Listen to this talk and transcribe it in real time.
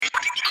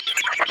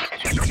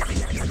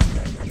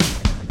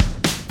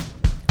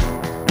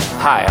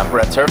Hi, I'm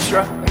Brett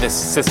Terpstra, and this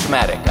is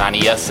Systematic on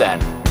ESN.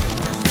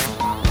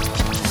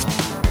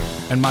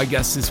 And my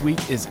guest this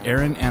week is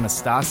Aaron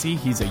Anastasi.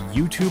 He's a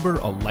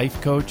YouTuber, a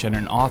life coach, and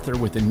an author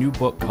with a new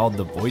book called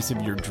The Voice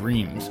of Your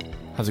Dreams.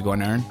 How's it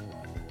going, Aaron?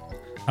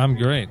 I'm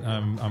great.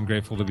 I'm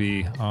grateful to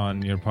be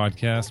on your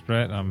podcast,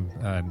 Brett.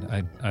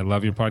 I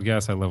love your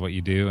podcast. I love what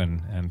you do,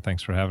 and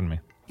thanks for having me.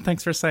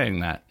 Thanks for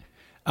saying that.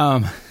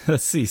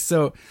 Let's see.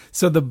 So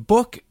the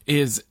book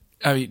is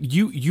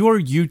your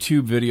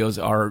YouTube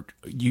videos are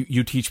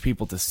you teach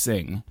people to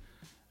sing.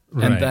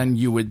 Right. And then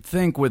you would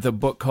think with a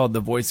book called The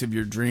Voice of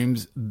Your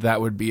Dreams, that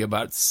would be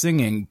about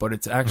singing, but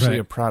it's actually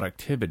a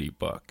productivity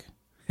book.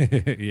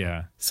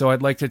 Yeah. So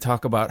I'd like to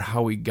talk about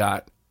how we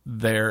got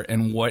there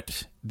and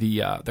what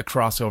the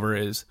crossover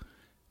is,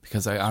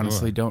 because I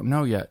honestly don't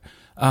know yet.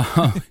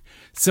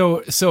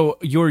 So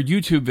your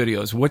YouTube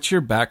videos, what's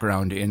your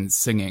background in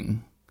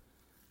singing?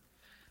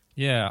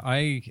 Yeah,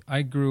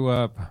 I grew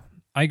up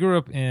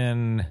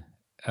in.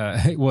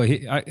 Let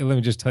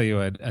me just tell you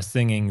a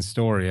singing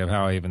story of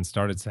how I even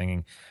started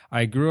singing.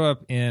 I grew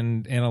up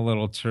in a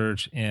little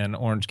church in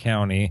Orange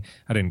County.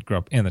 I didn't grow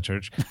up in the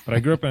church, but I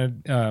grew up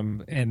in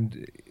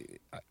and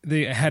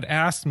they had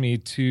asked me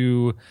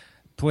to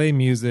play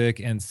music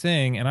and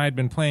sing, and I had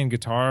been playing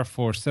guitar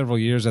for several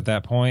years at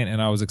that point,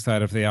 and I was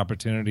excited for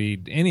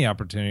any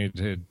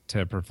opportunity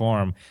to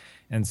perform.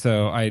 And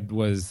so I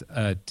was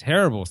a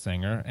terrible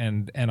singer,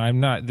 and I'm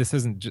not. This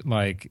isn't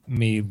like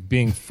me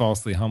being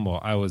falsely humble.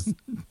 I was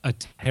a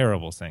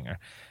terrible singer,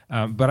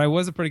 but I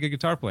was a pretty good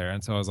guitar player.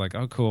 And so I was like,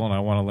 "Oh, cool!" And I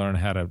want to learn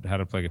how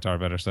to play guitar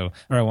better.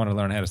 Or I want to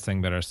learn how to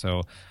sing better.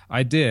 So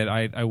I did.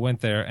 I went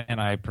there and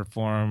I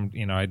performed.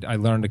 You know, I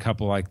learned a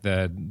couple like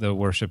the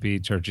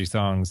worshipy, churchy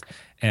songs,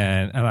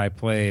 and I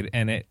played.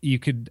 And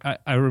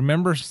I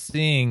remember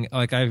seeing,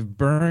 like, I've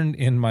burned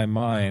in my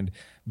mind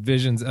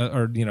visions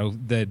or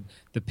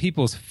the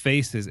people's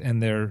faces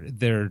and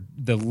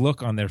the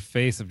look on their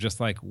face of just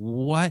like,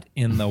 what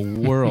in the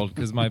world,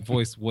 because my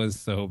voice was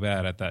so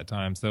bad at that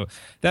time. So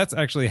that's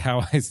actually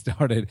how I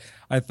started.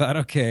 I thought,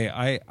 okay,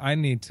 I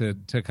need to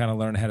kind of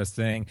learn how to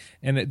sing,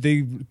 and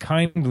they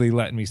kindly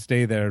let me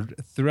stay there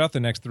throughout the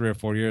next 3 or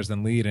 4 years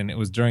and lead. And it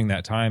was during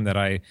that time that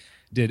I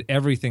did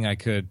everything I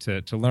could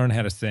to learn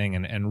how to sing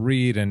and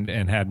read and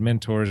had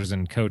mentors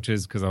and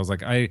coaches, because I was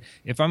like,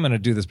 if I'm going to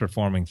do this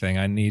performing thing,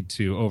 I need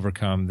to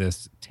overcome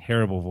this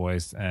terrible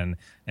voice and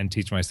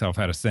teach myself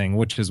how to sing,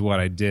 which is what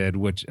I did,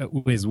 which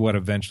is what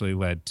eventually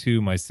led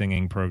to my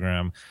singing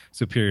program,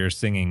 Superior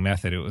Singing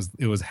Method.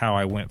 It was how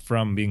I went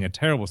from being a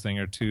terrible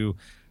singer to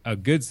a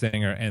good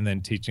singer, and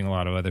then teaching a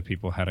lot of other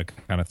people how to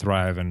kind of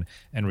thrive and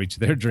reach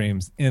their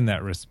dreams in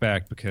that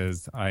respect,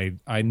 because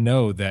I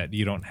know that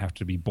you don't have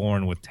to be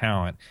born with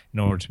talent in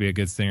order to be a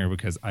good singer,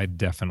 because I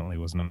definitely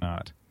was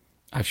not.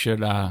 I should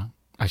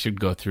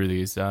go through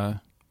these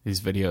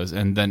videos.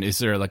 And then is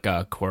there like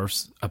a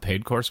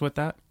paid course with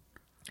that?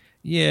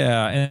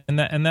 Yeah,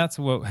 and that's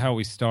how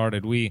we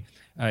started.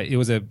 It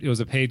was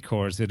a paid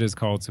course. It is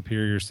called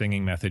Superior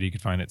Singing Method. You can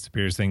find it at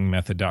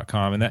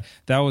superiorsinginmethod.com. And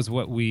that was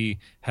what we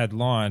had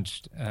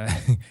launched.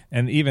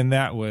 And even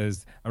that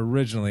was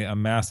originally a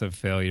massive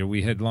failure.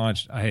 We had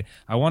launched, I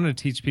wanted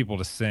to teach people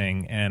to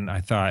sing, and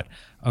I thought,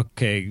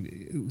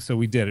 okay, so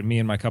we did it. Me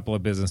and my couple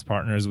of business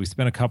partners, we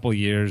spent a couple of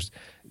years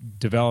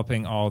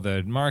developing all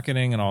the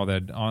marketing and all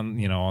the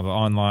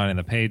online and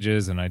the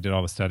pages, and I did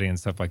all the study and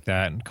stuff like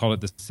that, and called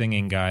it the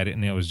Singing Guide,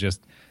 and it was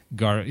just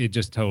it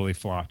just totally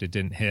flopped. It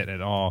didn't hit at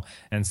all.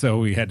 And so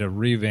we had to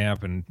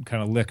revamp and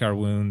kind of lick our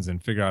wounds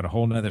and figure out a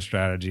whole nother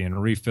strategy, and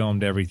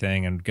refilmed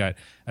everything and got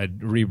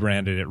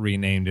rebranded it,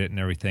 renamed it and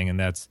everything. And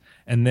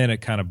then it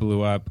kind of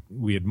blew up.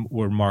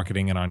 Were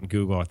marketing it on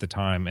Google at the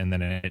time, and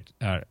then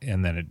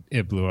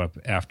it blew up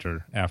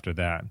after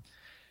that.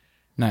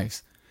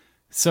 Nice.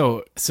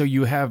 So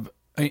you have,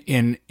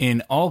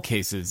 in all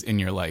cases in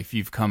your life,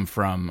 you've come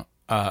from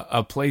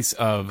a place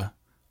of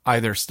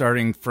either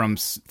starting from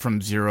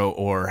zero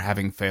or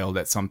having failed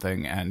at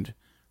something and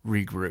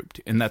regrouped.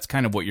 And that's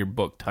kind of what your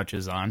book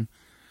touches on,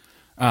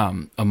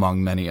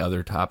 among many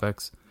other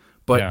topics.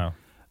 But yeah.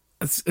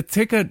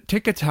 Take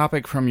a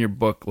topic from your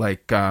book,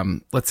 like,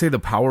 let's say the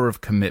power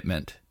of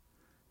commitment.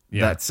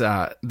 Yeah.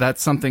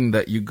 That's something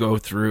that you go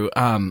through.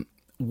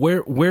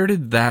 Where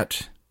did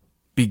that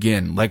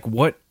begin? Like,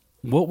 what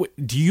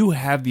do you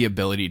have the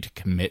ability to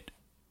commit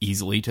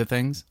easily to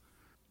things?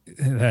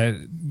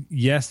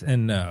 Yes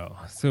and no.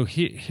 So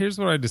here's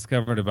what I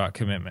discovered about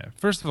commitment.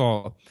 First of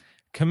all,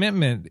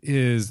 commitment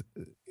is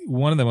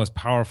one of the most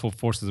powerful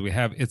forces we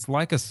have. It's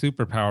like a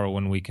superpower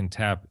when we can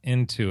tap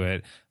into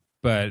it.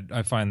 But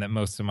I find that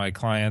most of my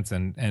clients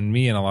and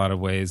me in a lot of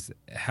ways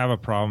have a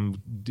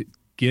problem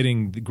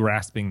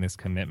grasping this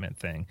commitment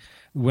thing.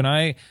 When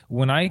I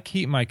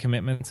keep my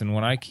commitments and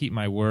when I keep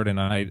my word, and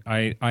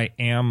I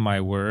am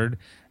my word,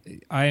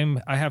 I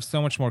have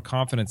so much more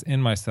confidence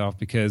in myself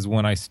because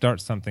when I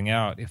start something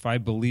out, if I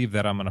believe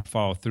that I'm going to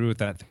follow through with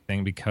that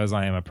thing because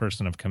I am a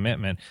person of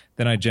commitment,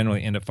 then I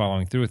generally end up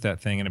following through with that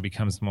thing and it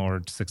becomes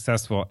more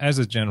successful as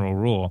a general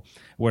rule.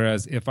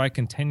 Whereas if I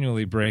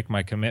continually break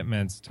my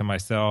commitments to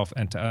myself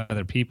and to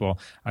other people,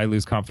 I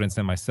lose confidence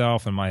in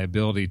myself and my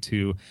ability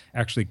to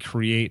actually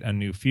create a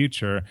new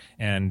future,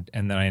 and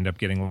then I end up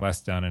getting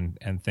less done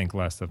and think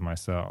less of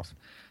myself.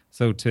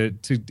 So to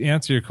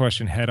answer your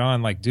question head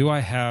on, like, do I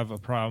have a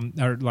problem,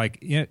 or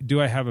like, do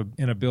I have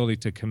an ability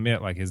to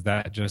commit? Like, is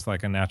that just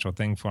like a natural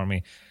thing for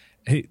me?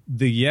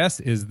 The yes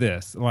is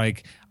this: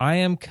 like, I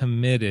am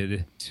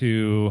committed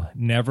to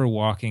never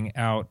walking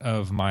out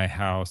of my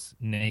house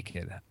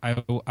naked.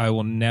 I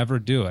will never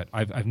do it.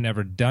 I've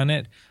never done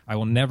it. I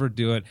will never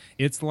do it.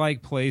 It's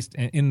like placed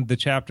in the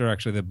chapter,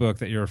 actually, the book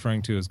that you're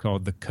referring to is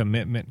called The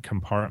Commitment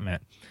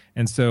Compartment.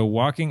 And so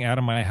walking out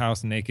of my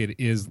house naked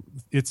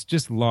it's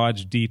just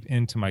lodged deep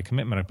into my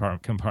commitment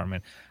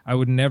compartment. I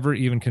would never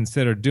even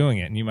consider doing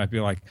it. And you might be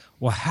like,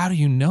 well, how do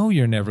you know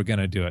you're never going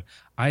to do it?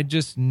 I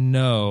just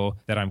know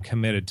that I'm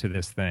committed to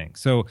this thing.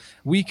 So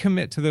we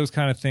commit to those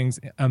kind of things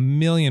a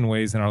million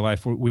ways in our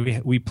life.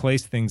 We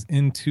place things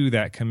into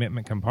that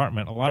commitment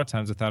compartment a lot of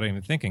times without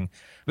even thinking.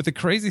 But the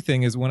crazy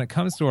thing is when it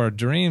comes to our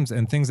dreams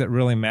and things that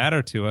really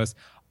matter to us,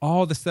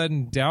 all of a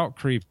sudden doubt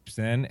creeps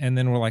in, and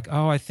then we're like,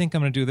 oh, I think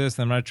I'm going to do this,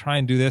 and I'm going to try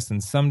and do this,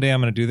 and someday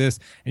I'm going to do this.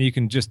 And you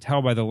can just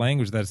tell by the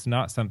language that it's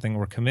not something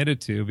we're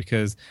committed to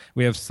because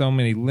we have so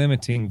many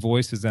limiting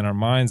voices in our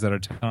minds that are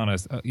telling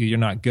us, oh, you're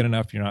not good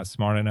enough, you're not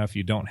smart enough,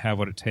 you don't have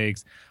what it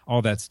takes,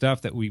 all that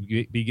stuff that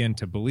we begin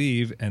to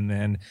believe. And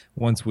then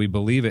once we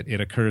believe it, it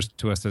occurs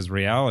to us as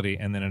reality,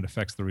 and then it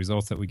affects the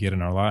results that we get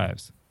in our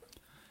lives.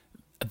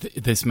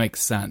 This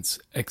makes sense,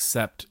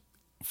 except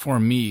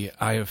for me,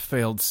 I have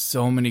failed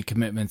so many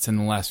commitments in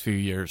the last few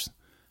years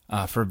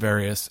for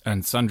various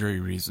and sundry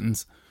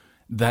reasons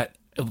that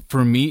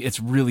for me, it's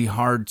really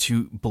hard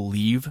to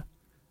believe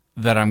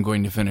that I'm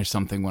going to finish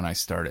something when I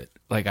start it.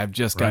 Like, I've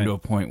just gotten to a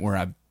point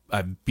where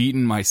I've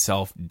beaten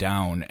myself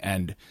down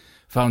and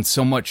found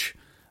so much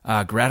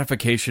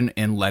gratification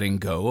in letting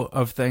go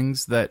of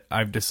things that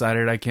I've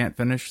decided I can't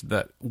finish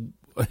that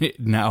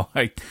now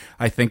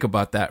I think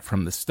about that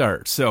from the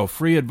start. So,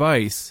 free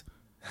advice.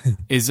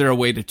 Is there a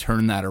way to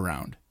turn that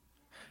around?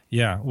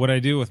 Yeah, what I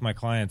do with my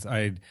clients,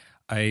 I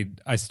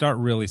start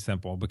really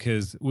simple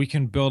because we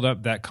can build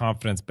up that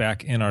confidence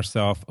back in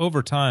ourselves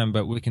over time,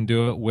 but we can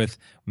do it with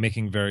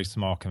making very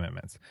small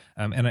commitments.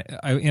 And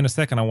I in a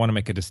second, I want to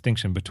make a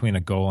distinction between a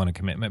goal and a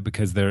commitment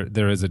because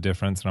there is a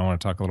difference, and I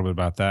want to talk a little bit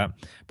about that.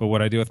 But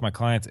what I do with my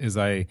clients is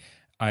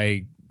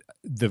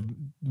the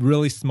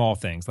really small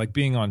things, like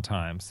being on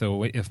time.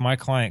 So if my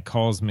client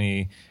calls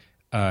me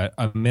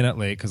a minute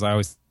late, because I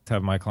always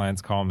have my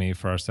clients call me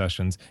for our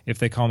sessions. If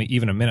they call me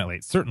even a minute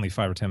late, certainly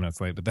 5 or 10 minutes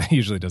late, but that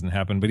usually doesn't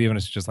happen. But even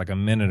if it's just like a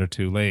minute or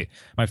two late,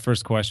 my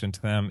first question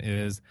to them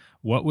is,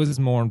 what was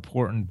more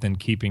important than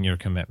keeping your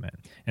commitment?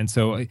 And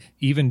so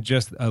even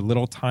just a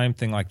little time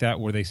thing like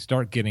that, where they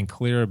start getting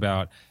clear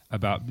about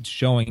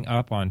showing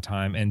up on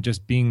time and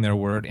just being their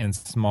word in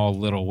small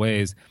little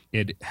ways,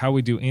 how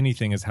we do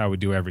anything is how we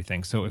do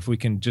everything. So if we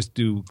can just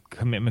do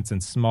commitments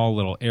in small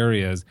little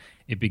areas,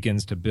 it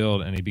begins to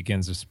build and it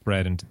begins to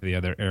spread into the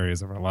other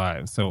areas of our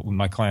lives. So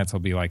my clients will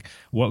be like,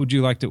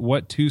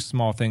 what 2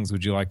 small things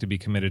would you like to be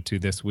committed to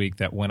this week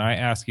that when I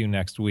ask you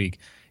next week,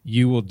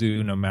 you will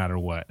do no matter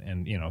what?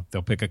 And,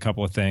 they'll pick a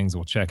couple of things.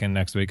 We'll check in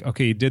next week.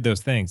 Okay, you did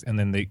those things. And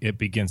then it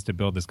begins to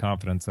build this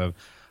confidence of,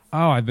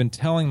 oh, I've been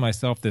telling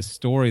myself this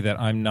story that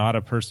I'm not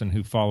a person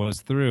who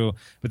follows through,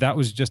 but that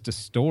was just a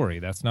story.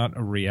 That's not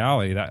a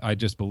reality. That I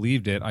just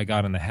believed it. I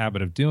got in the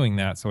habit of doing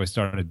that, so I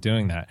started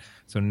doing that.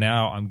 So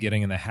now I'm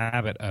getting in the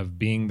habit of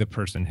being the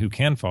person who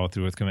can follow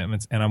through with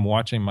commitments, and I'm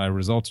watching my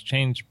results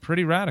change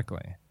pretty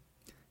radically.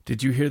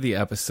 Did you hear the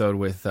episode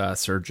with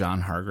Sir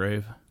John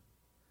Hargrave?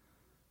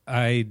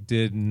 I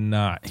did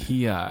not.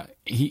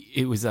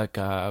 It was like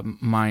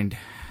mind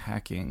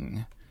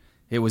hacking.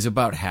 It was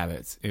about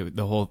habits.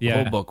 The whole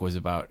book was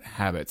about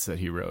habits that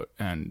he wrote,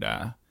 and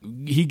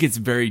he gets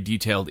very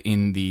detailed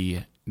in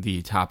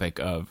the topic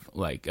of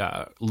like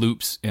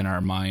loops in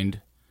our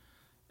mind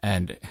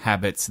and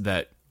habits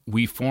that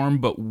we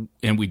form,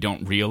 and we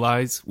don't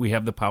realize we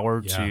have the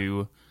power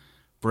to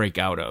break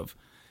out of.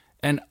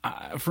 And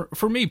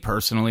for me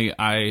personally,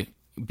 I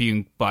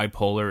being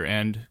bipolar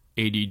and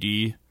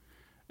ADD.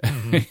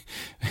 Mm-hmm.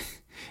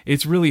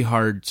 It's really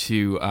hard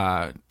to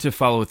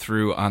follow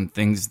through on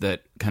things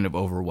that kind of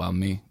overwhelm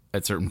me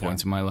at certain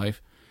points in my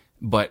life.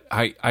 But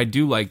I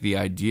do like the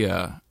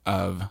idea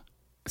of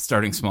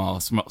starting small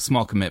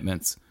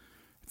commitments.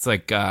 It's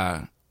like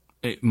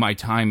my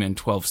time in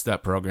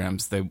 12-step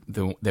programs,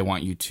 they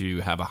want you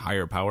to have a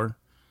higher power.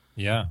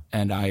 Yeah.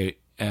 And I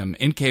am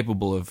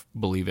incapable of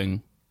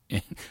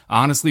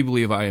honestly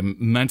believe I am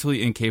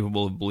mentally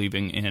incapable of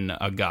believing in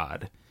a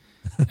God.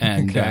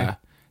 And okay.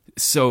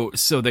 So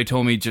they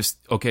told me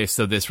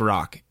so this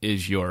rock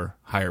is your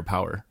higher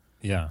power.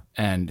 Yeah.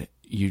 And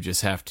you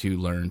just have to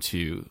learn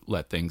to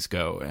let things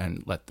go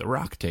and let the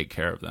rock take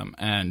care of them.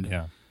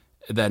 And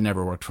that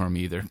never worked for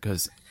me either,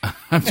 because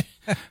I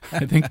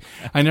think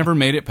I never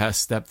made it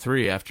past step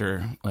 3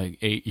 after like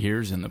 8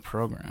 years in the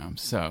program.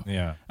 So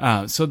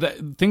so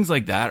that things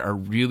like that are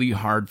really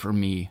hard for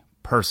me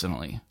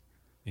personally.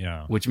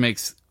 Yeah, which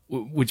makes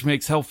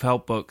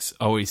self-help books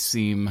always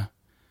seem.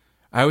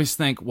 I always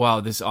think, wow,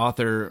 this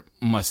author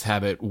must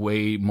have it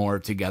way more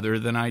together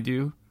than I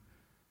do.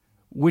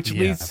 Which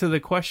leads to the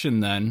question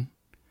then,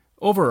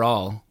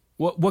 overall,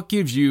 what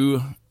gives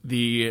you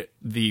the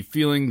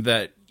feeling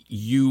that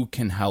you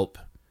can help,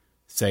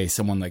 say,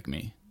 someone like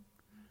me?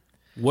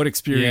 What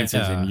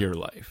experiences in your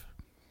life?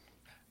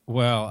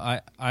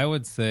 Well, I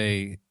would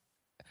say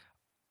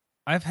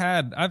I've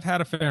had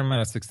a fair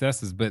amount of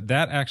successes, but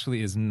that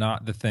actually is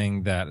not the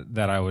thing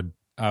that I would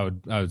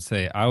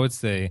say. I would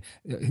say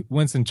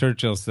Winston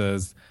Churchill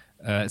says,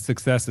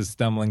 success is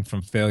stumbling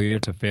from failure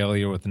to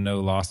failure with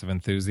no loss of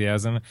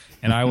enthusiasm.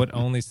 And I would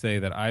only say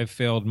that I've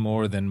failed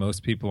more than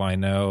most people I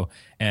know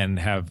and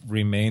have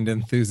remained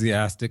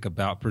enthusiastic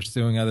about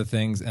pursuing other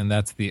things. And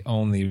that's the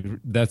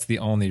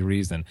only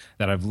reason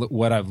that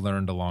what I've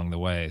learned along the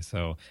way.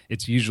 So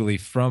it's usually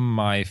from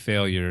my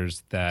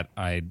failures that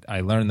I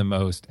learn the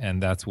most. And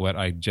that's what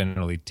I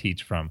generally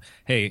teach from.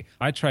 Hey,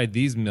 I tried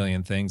these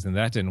million things and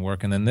that didn't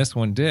work. And then this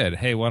one did.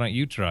 Hey, why don't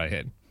you try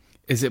it?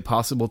 Is it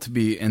possible to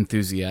be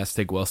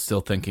enthusiastic while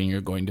still thinking you're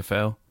going to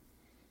fail?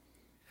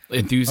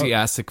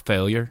 Enthusiastic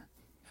failure?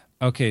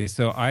 Okay,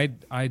 so I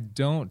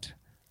don't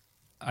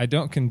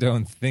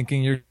condone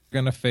thinking you're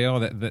going to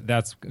fail.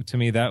 That's, to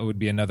me, that would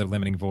be another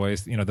limiting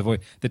voice. You know,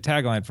 the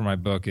tagline for my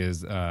book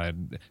is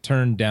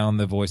turn down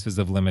the voices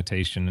of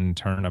limitation and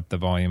turn up the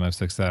volume of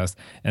success.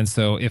 And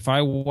so if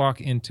I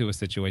walk into a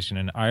situation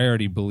and I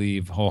already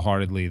believe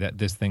wholeheartedly that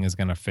this thing is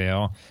going to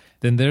fail,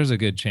 then there's a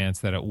good chance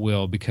that it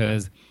will,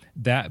 because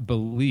that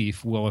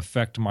belief will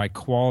affect my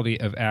quality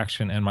of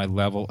action and my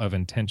level of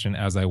intention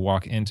as I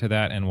walk into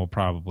that, and will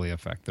probably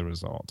affect the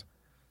result.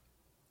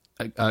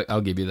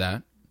 I'll give you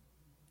that.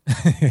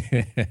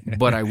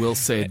 But I will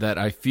say that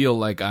I feel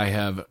like I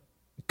have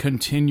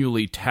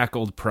continually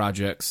tackled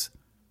projects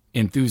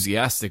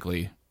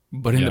enthusiastically,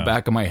 but in the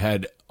back of my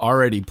head,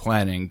 already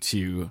planning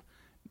to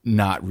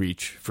not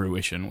reach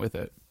fruition with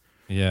it.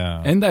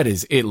 Yeah. And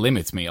it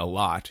limits me a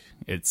lot.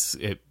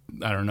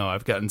 I don't know,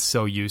 I've gotten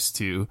so used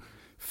to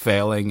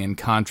failing in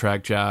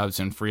contract jobs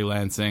and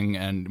freelancing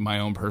and my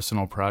own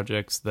personal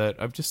projects that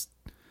I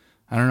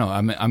don't know,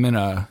 I'm in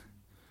a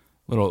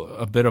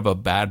bit of a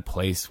bad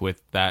place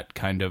with that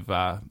kind of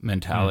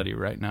mentality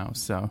right now.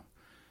 So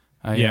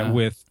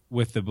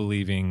with the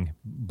believing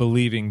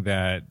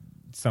that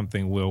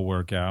something will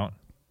work out.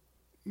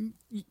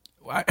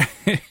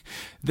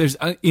 There's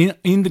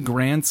in the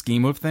grand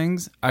scheme of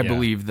things, I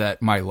believe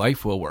that my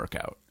life will work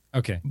out.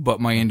 Okay. But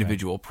my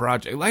individual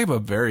project, I have a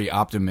very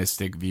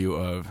optimistic view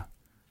of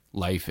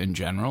life in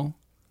general.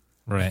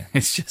 Right.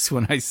 It's just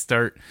when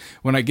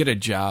I get a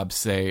job,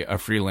 say a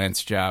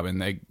freelance job,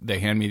 and they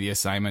hand me the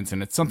assignments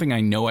and it's something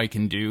I know I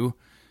can do,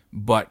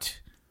 but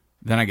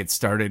then I get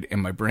started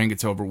and my brain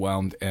gets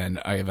overwhelmed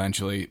and I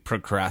eventually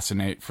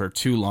procrastinate for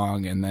too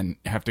long and then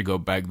have to go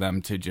beg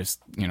them to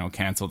just,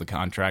 cancel the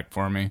contract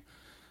for me.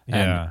 Yeah.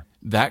 And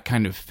that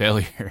kind of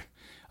failure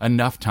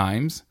enough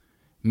times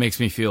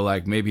makes me feel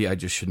like maybe I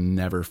just should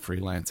never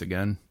freelance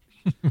again.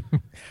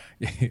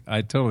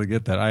 I totally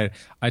get that.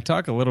 I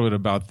talk a little bit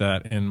about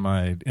that in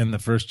the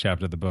first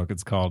chapter of the book.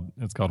 It's called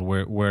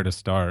Where to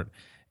Start.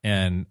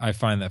 And I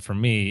find that for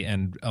me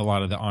and a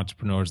lot of the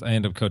entrepreneurs, I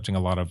end up coaching a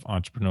lot of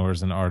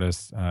entrepreneurs and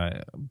artists,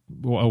 a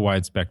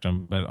wide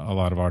spectrum, but a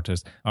lot of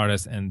artists,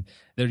 and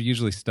they're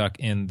usually stuck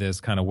in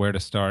this kind of where to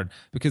start,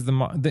 because the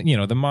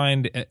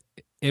mind,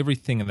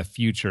 everything in the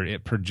future,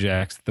 it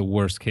projects the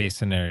worst case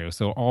scenario.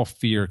 So all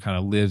fear kind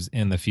of lives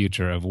in the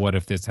future of what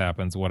if this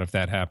happens, what if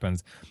that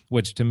happens,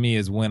 which to me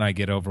is when I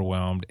get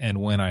overwhelmed and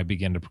when I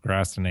begin to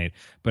procrastinate.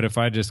 But if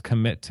I just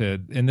commit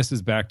to, and this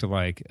is back to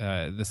like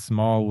the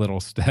small little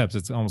steps,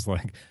 it's almost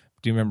like,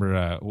 do you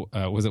remember,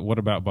 was it What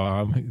About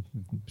Bob?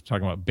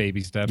 Talking about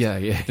baby steps. Yeah.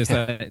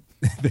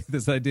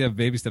 This idea of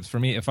baby steps for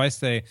me, if I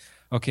say,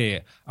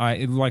 okay,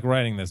 like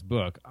writing this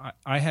book,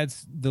 I had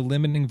the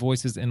limiting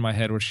voices in my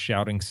head were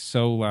shouting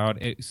so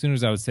loud. As soon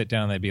as I would sit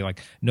down, they'd be like,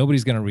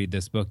 nobody's going to read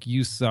this book.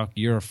 You suck.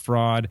 You're a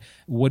fraud.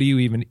 What do you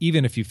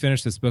even if you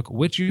finish this book,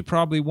 which you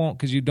probably won't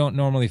because you don't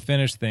normally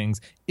finish things.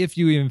 If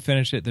you even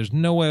finish it, there's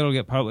no way it'll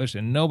get published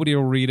and nobody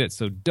will read it.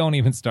 So don't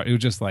even start. It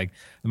was just like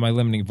my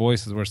limiting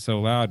voices were so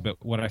loud.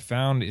 But what I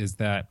found is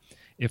that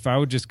if I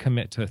would just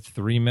commit to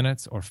 3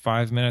 minutes or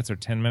 5 minutes or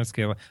 10 minutes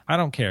scale, I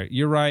don't care.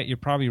 You're right. You're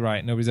probably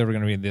right. Nobody's ever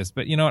going to read this.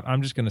 But you know what?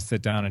 I'm just going to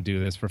sit down and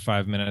do this for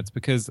 5 minutes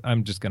because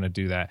I'm just going to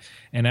do that.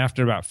 And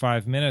after about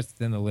 5 minutes,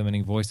 then the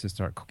limiting voices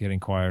start getting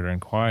quieter and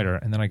quieter.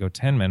 And then I go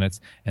 10 minutes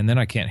and then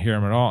I can't hear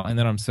them at all. And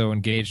then I'm so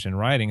engaged in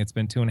writing. It's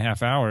been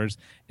 2.5 hours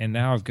and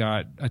now I've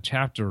got a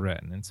chapter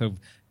written. And so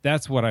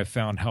that's what I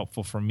found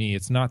helpful for me.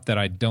 It's not that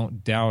I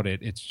don't doubt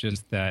it. It's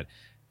just that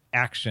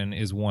action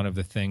is one of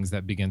the things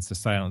that begins to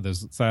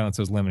silence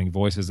those limiting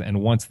voices.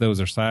 And once those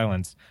are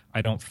silenced,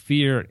 I don't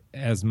fear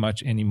as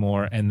much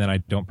anymore, and then I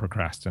don't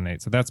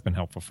procrastinate. So that's been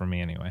helpful for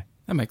me anyway.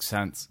 That makes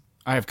sense.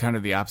 I have kind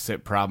of the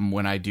opposite problem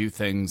when I do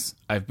things.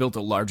 I've built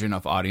a large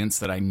enough audience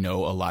that I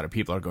know a lot of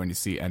people are going to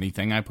see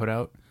anything I put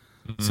out.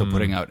 So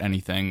putting out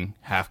anything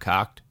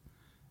half-cocked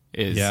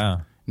is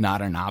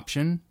not an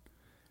option,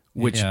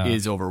 which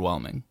is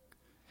overwhelming.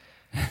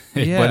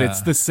 But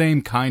it's the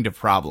same kind of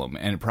problem,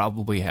 and it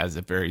probably has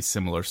a very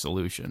similar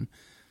solution.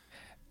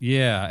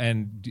 Yeah,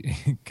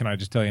 and can I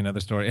just tell you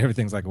another story?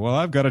 Everything's like, well,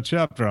 I've got a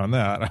chapter on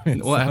that. I mean,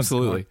 well,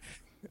 absolutely.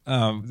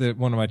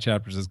 One of my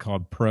chapters is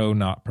called Pro,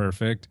 Not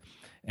Perfect.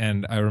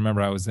 And I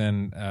remember I was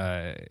in,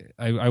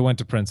 I went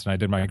to Princeton. I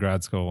did my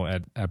grad school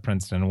at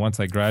Princeton. And once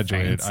I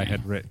graduated, Fancy. I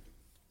had written,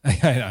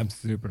 I'm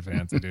super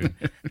fancy, dude.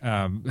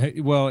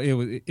 Well,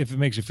 if it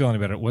makes you feel any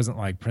better, it wasn't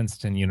like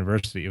Princeton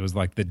University. It was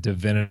like the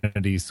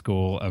Divinity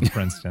School of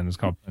Princeton. It was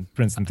called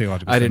Princeton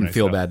Theological Seminary. I didn't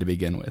feel bad to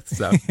begin with.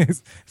 So,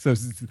 so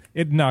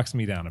it knocks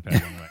me down a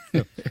peg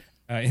anyway.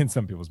 So, in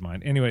some people's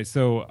mind. Anyway,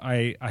 so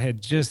I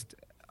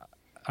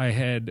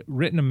had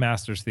written a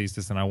master's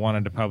thesis and I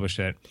wanted to publish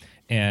it.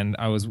 And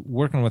I was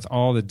working with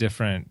all the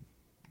different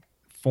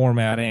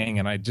formatting,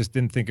 and I just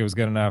didn't think it was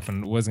good enough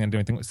and wasn't going to do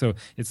anything. So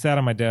it sat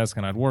on my desk,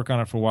 and I'd work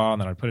on it for a while,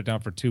 and then I'd put it down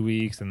for 2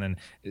 weeks, and then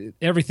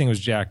everything was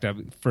jacked up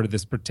for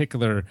this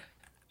particular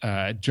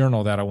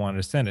journal that I wanted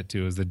to send it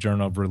to. It was the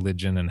Journal of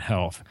Religion and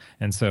Health.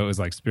 And so it was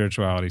like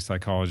spirituality,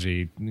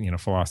 psychology,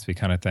 philosophy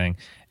kind of thing.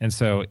 And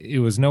so it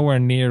was nowhere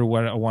near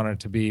what I wanted it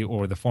to be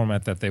or the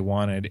format that they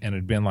wanted. And it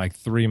had been like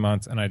 3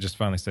 months. And I just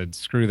finally said,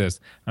 screw this.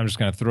 I'm just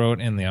going to throw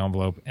it in the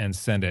envelope and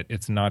send it.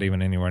 It's not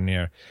even anywhere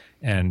near.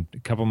 And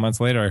a couple months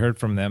later, I heard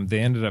from them. They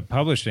ended up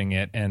publishing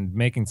it and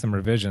making some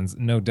revisions.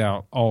 No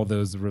doubt all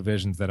those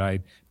revisions that I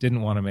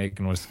didn't want to make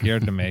and was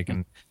scared to make.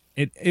 And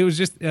it was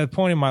just a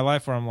point in my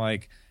life where I'm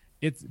like,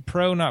 it's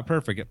pro, not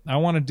perfect. I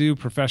want to do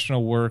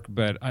professional work,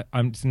 but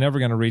I'm never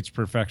going to reach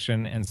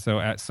perfection. And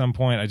so at some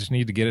point, I just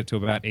need to get it to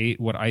about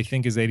what I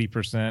think is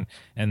 80%,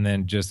 and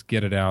then just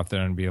get it out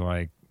there and be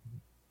like,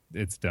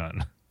 it's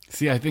done.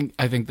 See, I think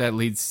that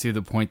leads to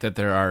the point that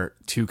there are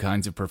two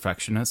kinds of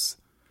perfectionists.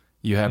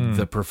 You have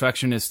the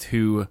perfectionist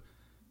who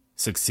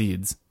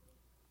succeeds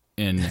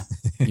in,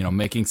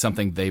 making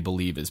something they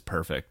believe is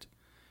perfect.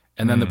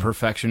 And then the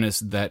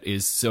perfectionist that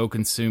is so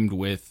consumed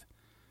with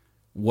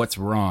what's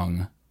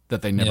wrong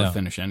that they never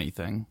finish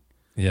anything.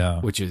 Yeah.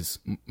 Which is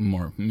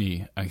more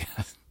me, I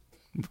guess.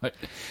 But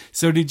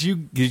so did you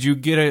did you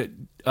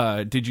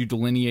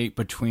delineate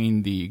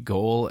between the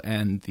goal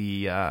and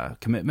the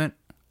commitment?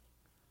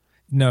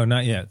 No,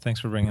 not yet. Thanks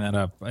for bringing that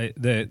up.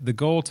 The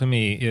goal to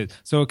me is,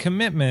 so a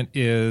commitment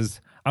is,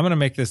 I'm going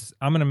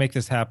to make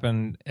this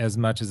happen as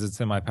much as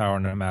it's in my power,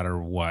 no matter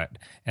what.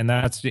 And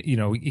that's,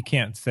 you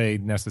can't say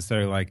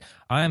necessarily like,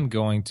 I'm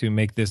going to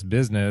make this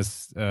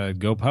business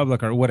go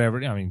public or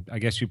whatever. I mean, I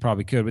guess you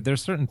probably could, but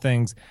there's certain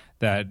things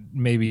that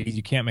maybe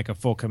you can't make a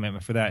full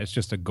commitment for that. It's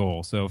just a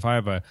goal. So if I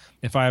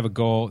have a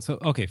goal, so,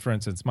 okay, for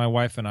instance, my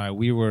wife and I,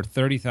 we were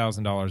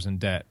 $30,000 in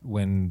debt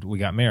when we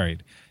got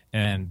married.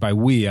 And by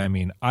we, I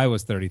mean I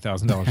was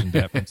 $30,000 in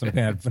debt from some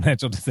bad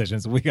financial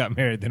decisions. We got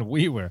married, then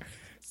we were.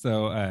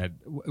 So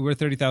we're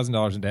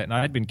 $30,000 in debt, and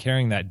I'd been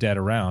carrying that debt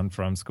around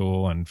from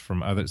school and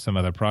from some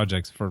other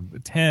projects for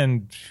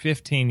 10,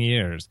 15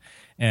 years.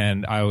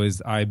 And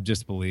I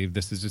just believed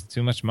this is just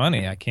too much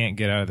money. I can't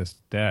get out of this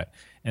debt.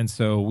 And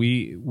so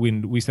we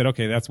said,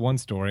 okay, that's one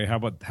story. How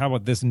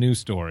about this new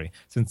story?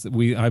 Since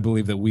I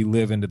believe that we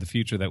live into the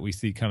future that we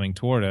see coming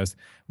toward us,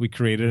 we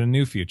created a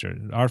new future.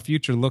 Our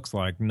future looks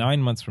like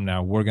 9 months from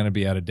now we're going to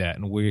be out of debt,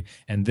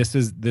 and this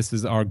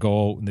is our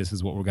goal. And this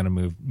is what we're going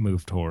to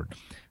move toward.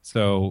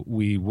 So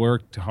we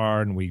worked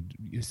hard and we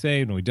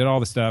saved and we did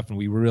all the stuff, and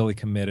we were really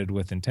committed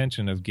with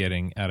intention of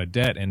getting out of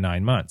debt in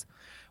 9 months.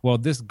 Well,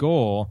 this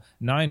goal,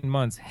 9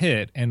 months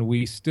hit, and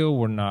we still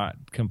were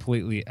not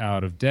completely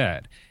out of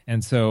debt.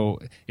 And so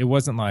it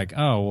wasn't like,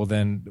 oh, well,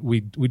 then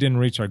we didn't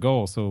reach our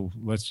goal, so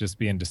let's just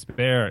be in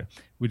despair.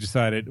 We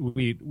decided,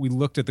 we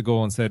looked at the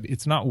goal and said,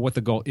 it's not what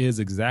the goal is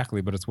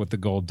exactly, but it's what the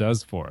goal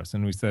does for us.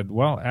 And we said,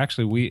 well,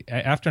 actually,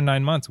 after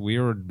 9 months, we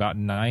were about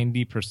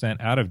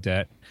 90% out of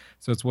debt.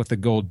 So it's what the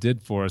goal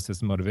did for us,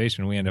 this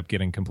motivation. We ended up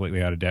getting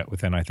completely out of debt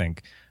within, I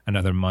think,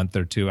 another month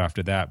or two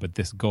after that. But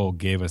this goal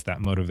gave us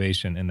that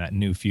motivation and that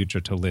new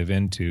future to live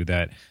into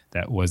that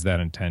was that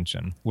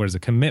intention. Whereas a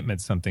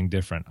commitment's something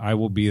different. I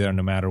will be there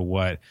no matter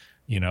what,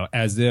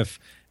 as if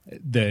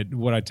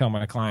what I tell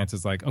my clients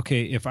is like,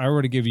 okay, if I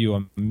were to give you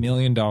 $1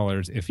 million,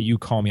 if you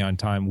call me on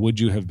time, would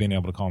you have been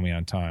able to call me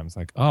on time? It's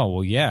like, oh,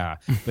 well, yeah.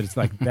 But it's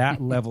like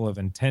that level of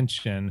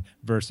intention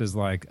versus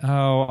like,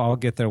 oh, I'll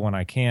get there when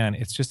I can.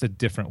 It's just a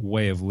different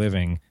way of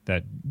living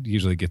that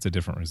usually gets a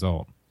different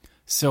result.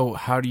 So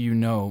how do you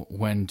know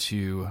when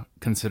to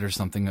consider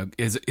something?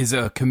 Is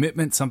a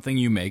commitment something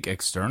you make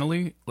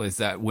externally? Is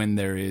that when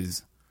there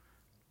is,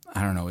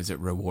 I don't know, is it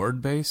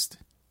reward based?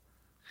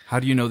 How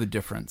do you know the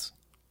difference?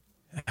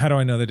 How do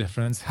I know the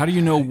difference? How do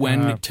you know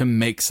when to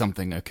make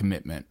something a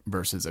commitment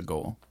versus a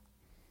goal?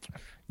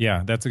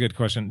 Yeah, that's a good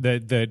question.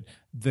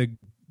 The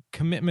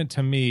commitment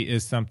to me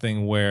is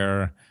something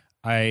where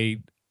I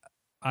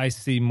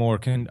see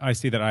I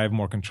see that I have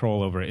more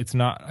control over it. It's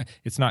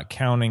not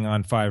counting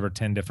on 5 or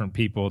 10 different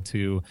people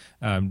to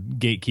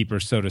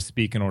gatekeepers, so to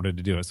speak, in order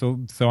to do it.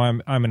 So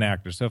I'm an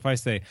actor. So if I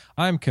say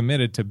I'm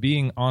committed to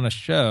being on a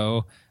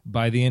show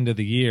by the end of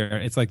the year,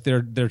 it's like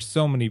there's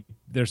so many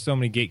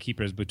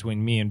gatekeepers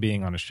between me and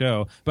being on a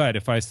show. But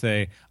if I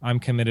say I'm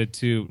committed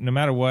to, no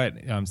matter what,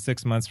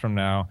 6 months from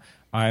now,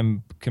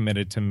 I'm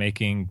committed to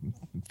making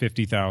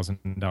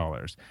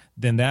 $50,000,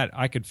 then that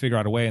I could figure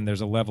out a way, and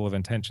there's a level of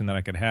intention that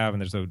I could have,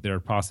 and there are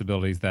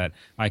possibilities that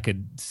I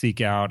could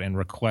seek out and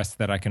requests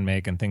that I can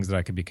make and things that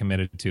I could be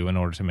committed to in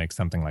order to make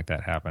something like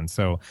that happen.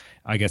 So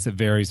I guess it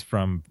varies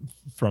from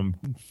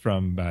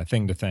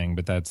thing to thing,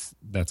 but that's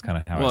kind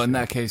of how. Well, in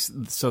that case,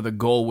 so the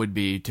goal would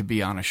be to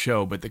be on a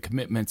show, but the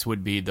commitments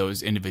would be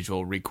those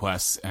individual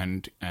requests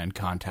and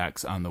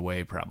contacts on the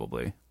way,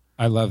 probably.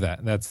 I love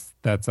that.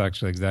 That's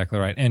actually exactly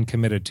right. And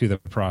committed to the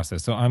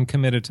process. So I'm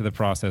committed to the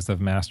process of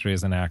mastery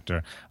as an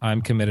actor.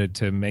 I'm committed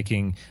to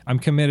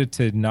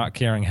not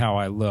caring how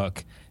I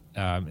look.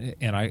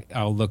 And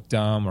I'll look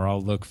dumb or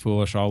I'll look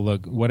foolish, or I'll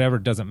look whatever,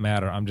 it doesn't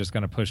matter. I'm just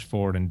going to push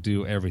forward and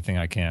do everything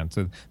I can.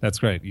 So that's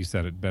great. You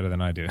said it better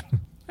than I do.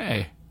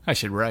 Hey, I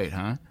should write,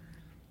 huh?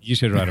 You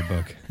should write a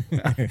book.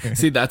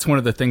 See, that's one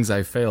of the things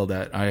I failed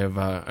at. I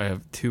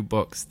have 2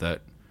 books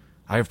that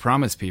I have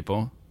promised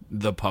people,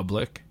 the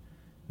public,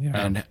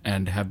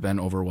 and have been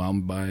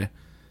overwhelmed by.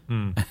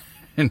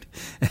 And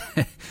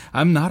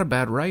I'm not a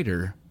bad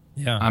writer.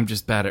 Yeah, I'm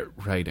just bad at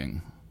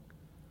writing.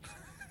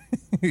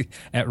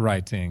 At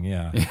writing,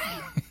 yeah.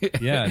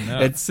 Yeah, no.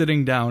 At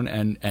sitting down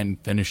and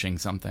finishing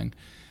something.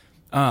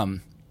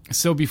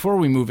 So before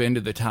we move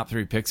into the top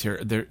 3 picks here,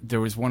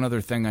 there was one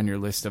other thing on your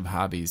list of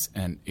hobbies,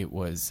 and it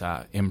was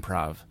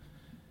improv.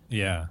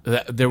 Yeah.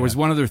 There was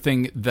one other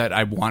thing that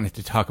I wanted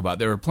to talk about.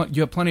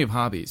 You have plenty of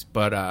hobbies,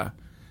 but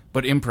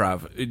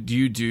improv. Do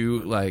you do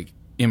like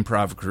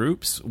improv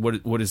groups?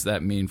 What does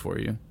that mean for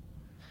you?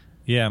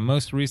 Yeah,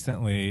 most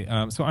recently,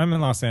 so I'm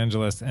in Los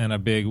Angeles, and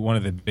one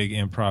of the big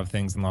improv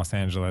things in Los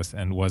Angeles,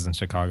 and was in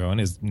Chicago, and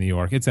is New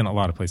York. It's in a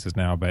lot of places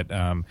now, but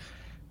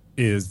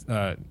is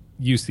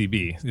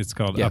UCB. It's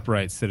called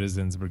Upright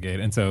Citizens Brigade.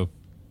 And so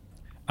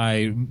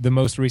the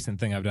most recent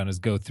thing I've done is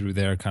go through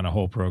their kind of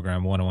whole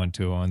program, 101,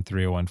 201,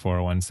 301,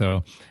 401.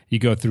 So you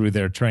go through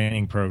their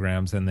training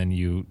programs, and then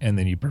you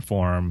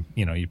perform,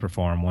 you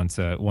perform once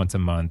a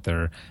month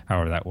or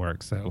however that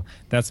works. So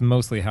that's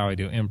mostly how I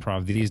do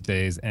improv these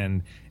days.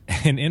 And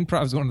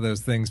improv is one of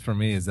those things for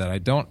me, is that I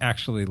don't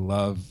actually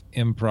love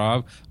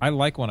improv. I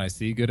like when I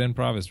see good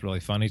improv. It's really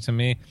funny to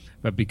me.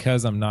 But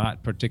because I'm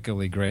not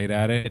particularly great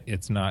at it,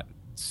 it's not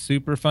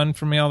super fun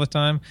for me all the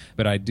time.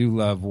 But I do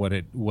love what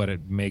it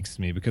makes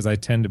me, because I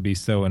tend to be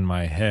so in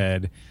my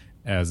head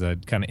as a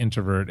kind of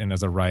introvert, and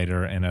as a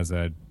writer, and as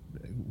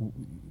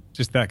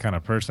just that kind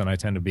of person. I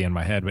tend to be in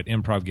my head, but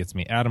improv gets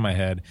me out of my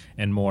head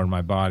and more in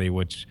my body,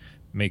 which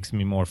makes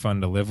me more fun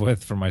to live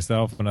with for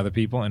myself and other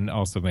people, and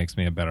also makes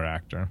me a better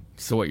actor.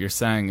 So what you're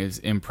saying is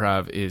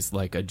improv is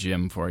like a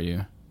gym for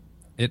you.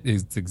 It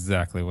is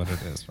exactly what it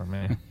is for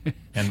me.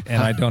 And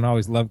I don't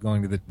always love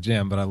going to the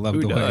gym, but I love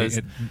the way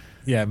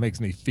it makes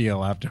me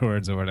feel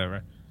afterwards or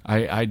whatever.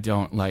 I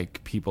don't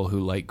like people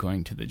who like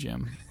going to the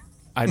gym.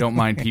 I don't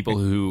mind people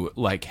who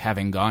like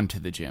having gone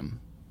to the gym.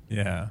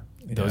 Yeah.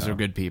 Those are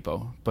good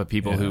people. But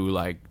people who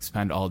like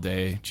spend all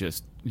day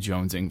just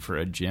jonesing for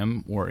a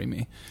gym worry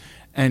me.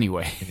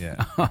 Anyway,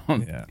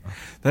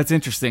 that's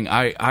interesting.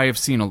 I have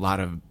seen a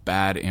lot of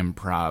bad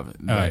improv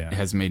that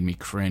has made me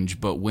cringe,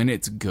 but when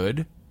it's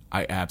good,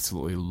 I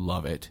absolutely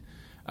love it.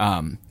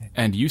 And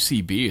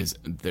UCB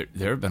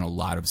there have been a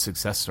lot of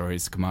success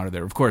stories come out of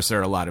there. Of course, there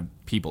are a lot of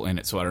people in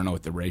it, so I don't know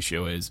what the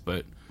ratio is,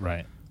 but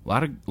right,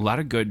 a lot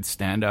of good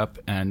stand up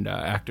and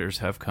actors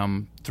have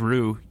come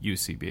through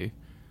UCB.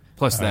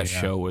 Plus, that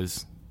show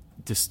was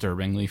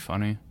disturbingly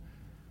funny.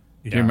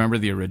 Yeah. Do you remember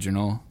the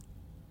original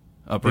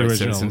Upright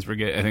Citizens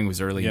Brigade? I think it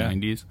was early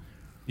 90s.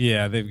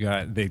 Yeah, they've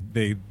got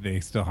they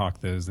still hawk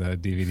those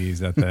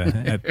DVDs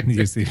at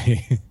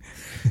UCB.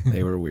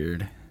 They were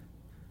weird.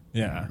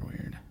 Yeah, they were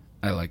weird.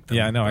 I like them.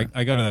 Yeah, no,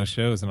 I go to those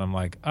shows and I'm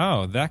like,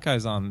 oh, that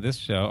guy's on this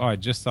show. Oh, I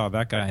just saw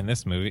that guy in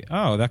this movie.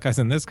 Oh, that guy's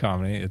in this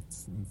comedy.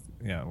 It's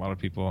a lot of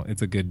people.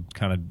 It's a good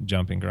kind of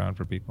jumping ground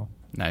for people.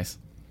 Nice.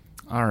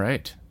 All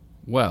right.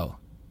 Well,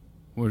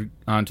 we're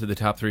on to the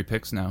top 3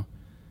 picks now.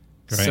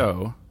 Great.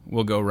 So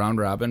we'll go round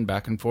robin,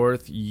 back and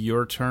forth.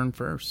 Your turn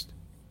first.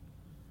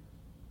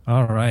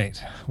 All right.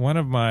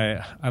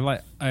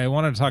 I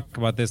wanted to talk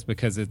about this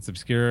because it's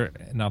obscure.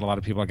 Not a lot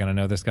of people are going to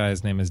know this guy.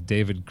 His name is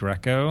David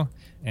Greco,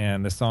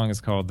 and the song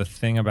is called "The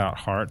Thing About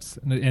Hearts."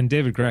 And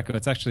David Greco,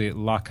 it's actually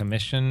La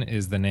Commission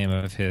is the name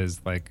of his,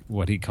 like,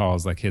 what he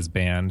calls like his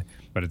band,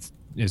 but it's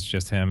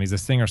just him. He's a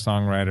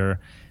singer-songwriter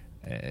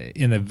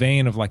in the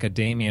vein of like a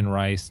Damien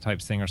Rice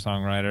type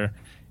singer-songwriter.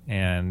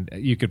 And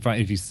you could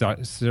find, if you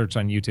search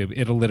on YouTube,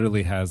 it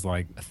literally has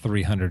like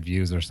 300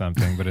 views or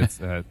something. But it's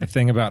The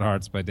Thing About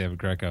Hearts by David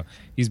Greco.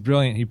 He's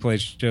brilliant. He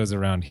plays shows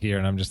around here,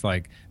 and I'm just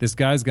like, this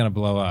guy's gonna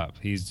blow up.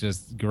 He's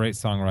just great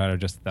songwriter,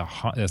 just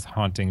this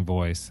haunting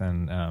voice,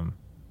 and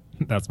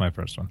that's my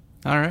first one.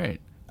 All right,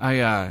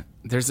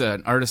 there's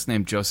an artist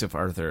named Joseph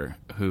Arthur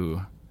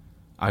who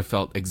I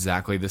felt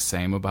exactly the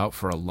same about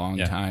for a long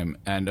time,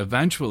 and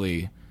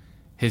eventually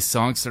his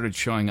songs started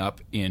showing up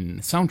in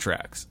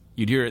soundtracks.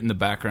 You'd hear it in the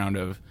background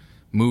of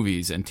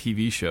movies and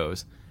TV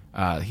shows.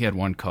 He had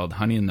one called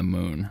Honey in the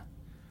Moon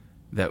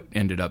that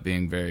ended up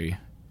being very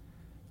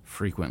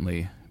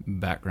frequently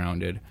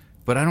backgrounded.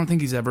 But I don't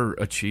think he's ever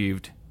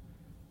achieved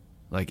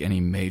like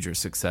any major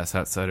success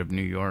outside of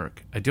New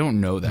York. I don't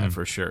know that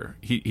for sure.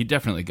 He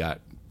definitely got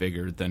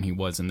bigger than he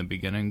was in the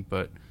beginning,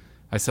 but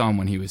I saw him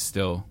when he was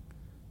still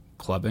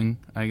clubbing,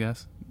 I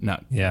guess.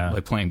 Not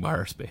like playing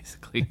bars,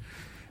 basically.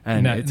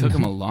 And it took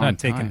him a long time. Not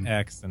taking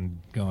X and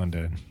going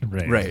to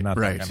raves. Right, not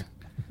right. That kind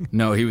of...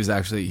 No, he was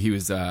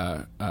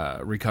a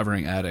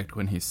recovering addict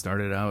when he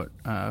started out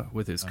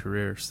with his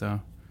career.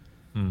 So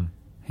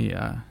he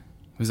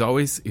was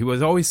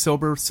always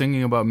sober,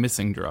 singing about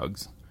missing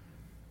drugs,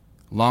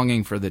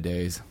 longing for the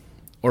days,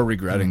 or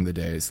regretting the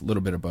days. A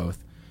little bit of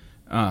both.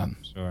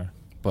 Sure.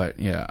 But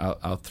yeah,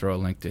 I'll throw a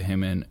link to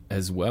him in,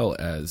 as well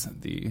as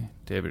the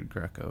David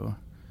Greco.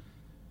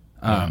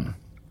 All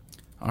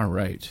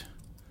right.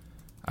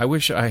 I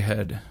wish I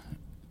had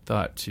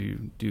thought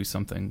to do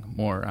something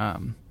more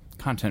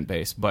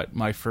content-based, but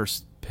my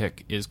first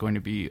pick is going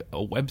to be a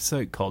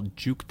website called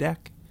JukeDeck,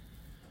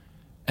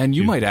 and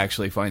you might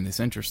actually find this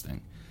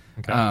interesting.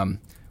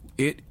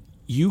 Okay.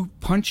 You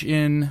punch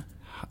in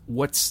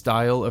what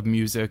style of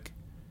music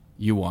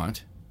you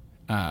want.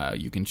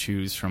 You can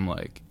choose from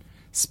like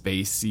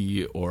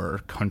spacey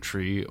or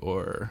country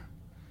or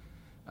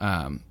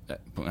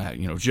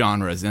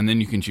genres, and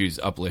then you can choose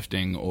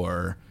uplifting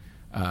or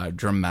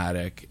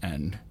dramatic,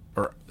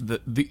 or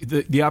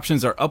the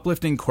options are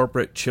uplifting,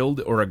 corporate, chilled,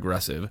 or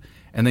aggressive,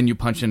 and then you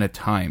punch in a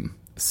time.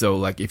 So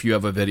like if you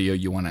have a video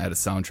you want to add a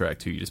soundtrack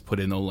to, you just put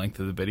in the length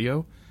of the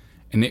video,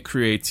 and it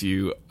creates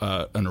you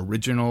an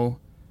original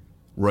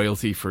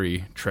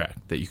royalty-free track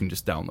that you can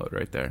just download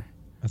right there.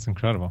 That's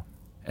incredible.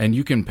 And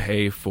you can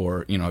pay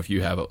for, if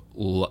you have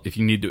if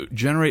you need to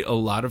generate a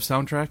lot of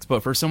soundtracks,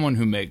 but for someone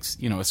who makes, a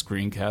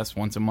screencast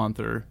once a month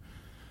or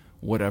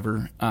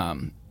whatever,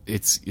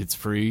 it's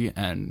free,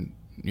 and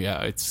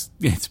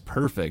it's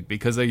perfect,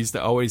 because I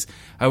always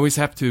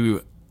have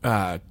to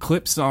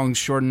clip songs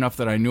short enough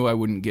that I knew I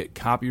wouldn't get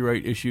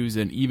copyright issues,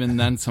 and even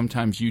then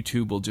sometimes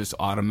YouTube will just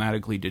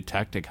automatically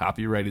detect a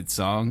copyrighted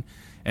song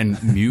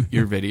and mute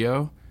your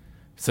video,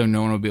 so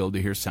no one will be able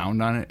to hear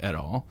sound on it at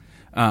all.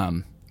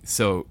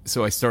 So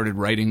I started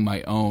writing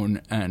my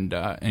own and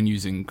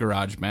using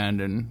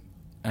GarageBand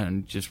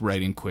and just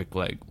writing quick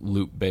like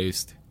loop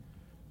based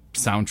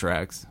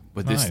soundtracks.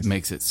 But this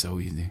makes it so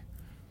easy.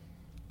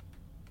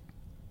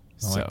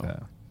 I like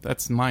that.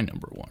 That's my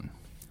number one.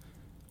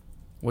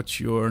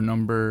 What's your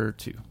number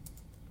two?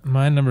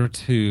 My number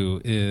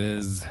two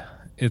is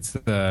it's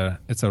a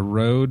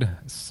Rode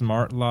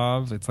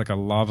SmartLav. It's like a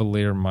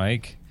lavalier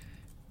mic,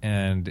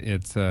 and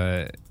it's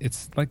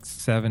like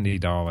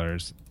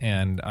 $70.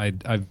 And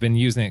I've been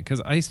using it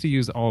because I used to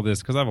use all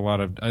this because I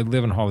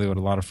live in Hollywood,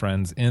 a lot of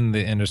friends in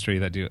the industry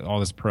that do all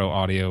this pro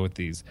audio with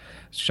these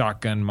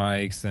shotgun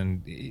mics,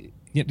 and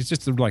it's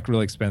just like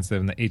really expensive,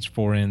 and the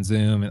H4n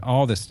zoom and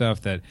all this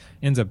stuff that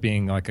ends up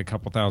being like a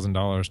couple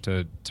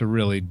 $1,000s to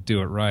really do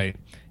it right.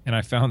 And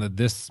I found that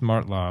this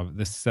SmartLav,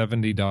 this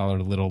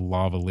 $70 little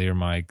lavalier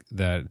mic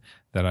that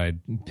I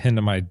pin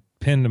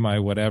to my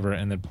whatever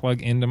and then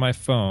plug into my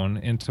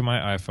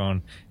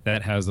iPhone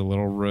that has a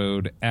little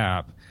Rode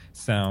app,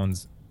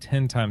 sounds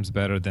 10 times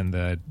better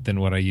than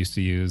what I used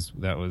to use.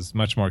 That was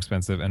much more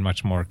expensive and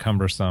much more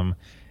cumbersome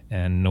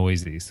and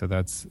noisy. So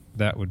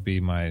that would be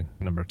my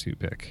number two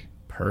pick.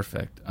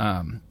 Perfect.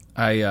 Dan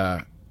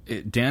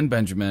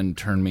Benjamin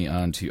turned me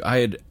on to.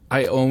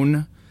 I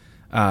own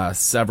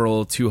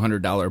several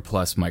 $200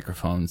 plus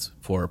microphones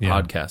for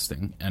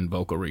podcasting and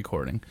vocal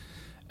recording,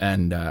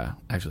 and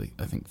actually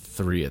I think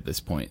 3 at this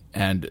point.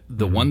 And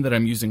the one that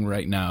I'm using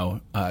right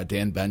now,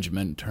 Dan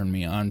Benjamin turned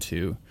me on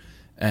to,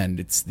 and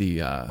it's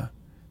the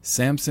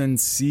Samson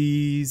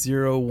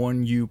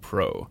C01U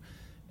Pro,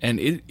 and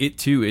it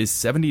too is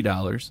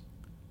 $70.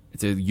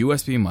 It's a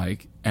USB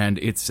mic, and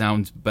it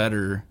sounds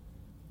better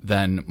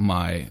than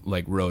my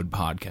like Rode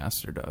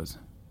Podcaster does.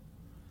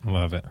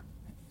 Love it.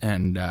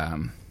 And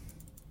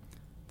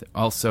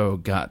also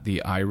got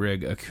the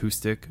iRig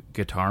acoustic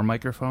guitar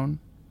microphone,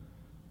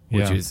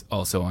 which is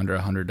also under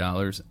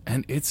 $100,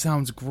 and it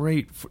sounds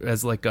great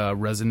as like a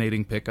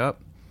resonating pickup.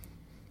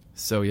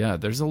 So yeah,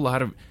 there's a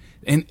lot of,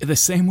 and the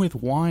same with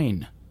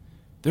wine.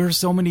 There are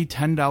so many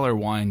 $10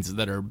 wines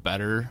that are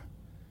better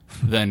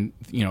than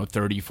 $30,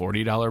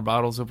 $40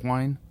 bottles of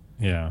wine.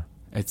 Yeah.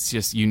 It's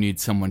just you need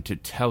someone to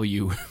tell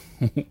you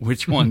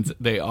which ones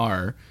they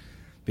are,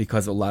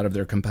 because a lot of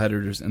their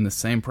competitors in the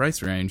same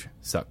price range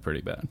suck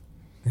pretty bad.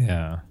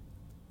 Yeah.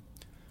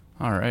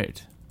 All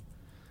right.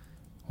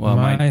 Well,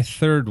 my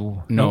third.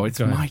 No, it's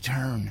my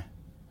turn.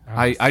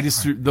 I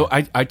just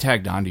I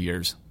tagged onto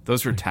yours.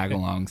 Those were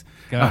tag-alongs.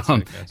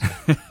 Gotcha.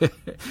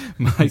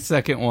 My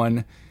second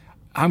one,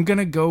 I'm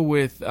gonna go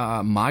with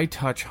My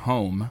Touch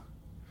Home,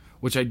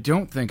 which I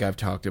don't think I've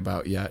talked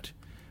about yet,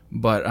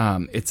 but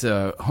it's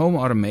a home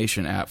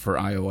automation app for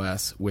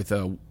iOS with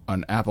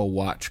an Apple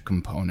Watch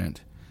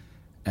component,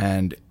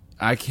 and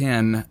I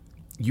can,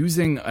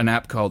 using an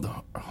app called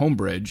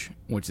Homebridge,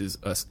 which is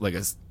like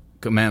a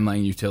command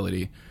line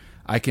utility,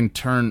 I can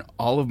turn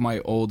all of my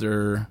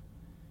older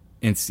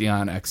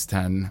Insteon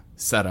X10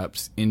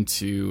 setups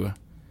into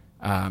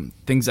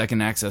things I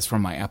can access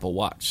from my Apple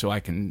Watch. So I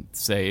can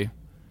say,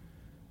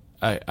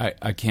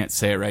 I can't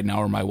say it right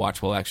now or my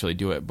watch will actually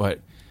do it, but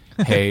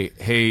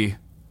hey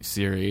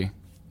Siri,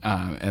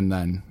 and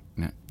then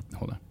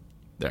hold on.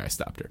 There, I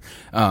stopped her.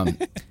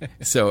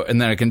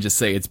 And then I can just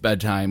say it's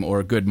bedtime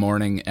or good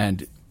morning,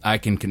 and I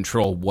can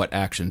control what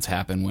actions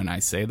happen when I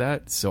say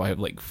that. So I have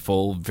like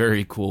full,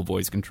 very cool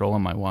voice control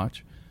on my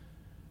watch.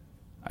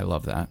 I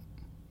love that.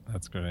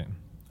 That's great.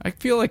 I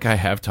feel like I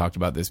have talked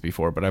about this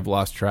before, but I've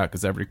lost track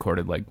because I've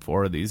recorded like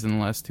 4 of these in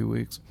the last 2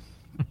 weeks.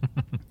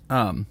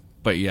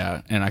 But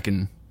yeah, and I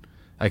can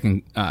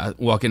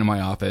walk into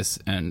my office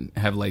and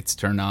have lights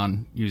turn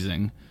on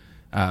using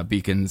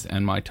beacons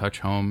and My Touch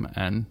Home,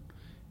 and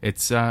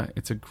it's a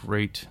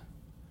great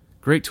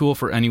tool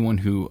for anyone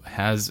who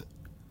has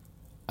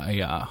a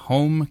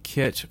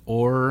HomeKit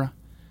or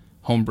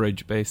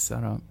Homebridge based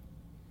setup.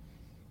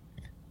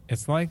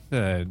 It's like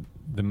the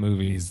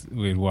movies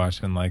we'd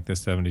watch in like the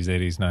 70s,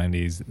 80s,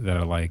 90s that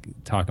are like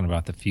talking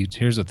about the future.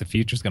 Here's what the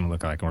future's going to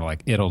look like. And we're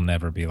like, it'll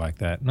never be like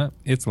that. No,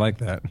 it's like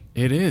that.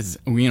 It is.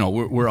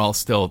 We're all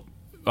still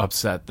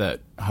upset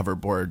that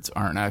hoverboards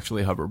aren't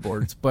actually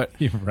hoverboards, but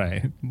you're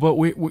right. But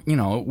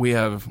we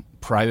have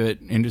private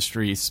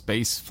industry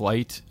space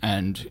flight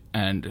and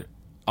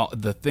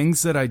the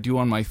things that I do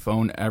on my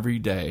phone every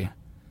day.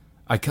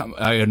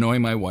 I annoy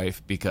my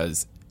wife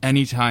because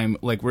anytime,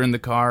 like, we're in the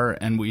car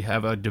and we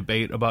have a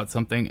debate about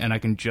something and I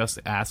can just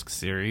ask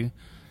Siri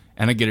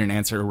and I get an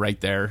answer right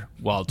there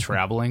while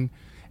traveling,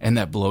 and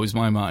that blows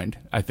my mind.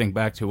 I think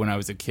back to when I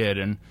was a kid,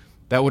 and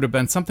that would have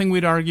been something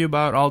we'd argue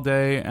about all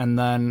day, and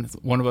then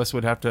one of us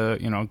would have to,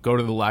 go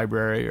to the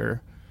library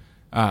or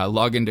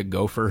log into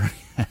Gopher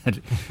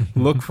and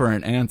look for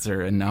an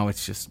answer, and now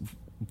it's just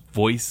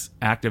voice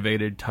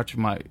activated, touch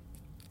my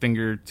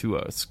finger to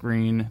a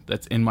screen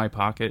that's in my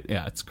pocket.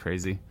 Yeah, it's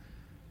crazy.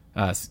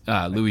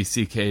 Louis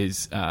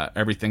C.K.'s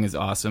Everything is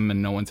Awesome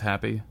and No One's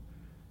Happy.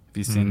 Have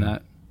you seen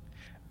that?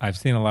 I've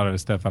seen a lot of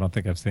his stuff. I don't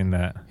think I've seen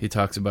that. He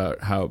talks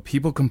about how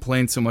people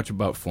complain so much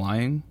about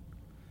flying.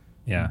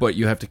 Yeah. But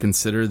you have to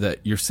consider that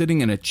you're sitting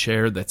in a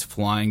chair that's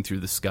flying through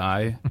the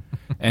sky.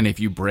 And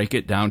if you break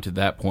it down to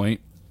that point,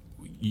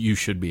 you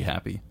should be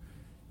happy.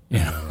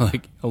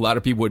 Like a lot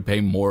of people would pay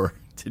more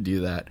to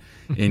do that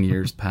in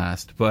years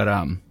past. But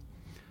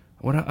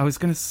what I was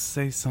going to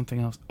say something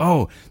else.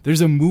 Oh,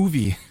 there's a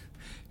movie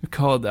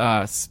called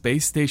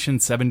Space Station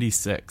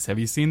 76. Have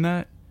you seen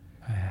that?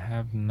 I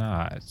have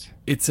not.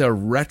 It's a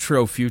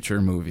retro future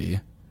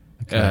movie.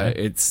 Okay.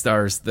 It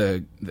stars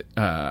I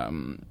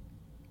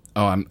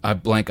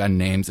blank on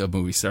names of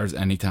movie stars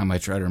anytime I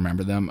try to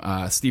remember them.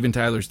 Steven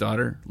Tyler's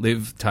daughter,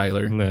 Liv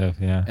Tyler. Liv,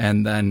 yeah.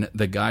 And then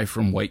the guy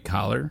from White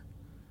Collar.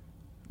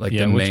 Like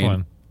which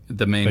one?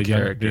 The main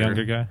character. The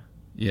younger guy?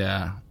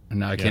 Yeah.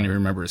 No, I can't even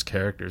remember his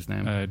character's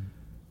name.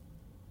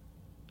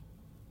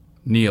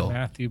 Neil.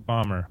 Matt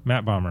Bomber,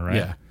 right?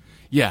 Yeah.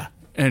 Yeah.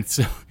 And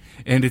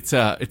it's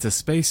a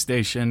space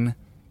station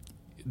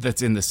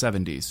that's in the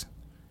 70s.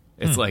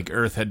 It's like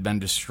Earth had been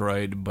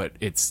destroyed, but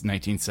it's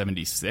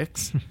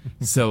 1976.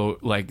 So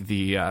like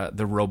the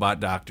robot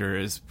doctor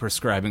is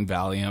prescribing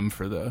Valium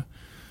for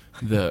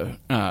the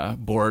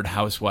bored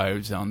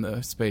housewives on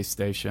the space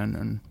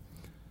station,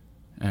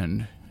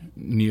 and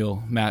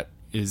Matt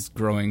is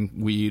growing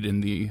weed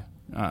in the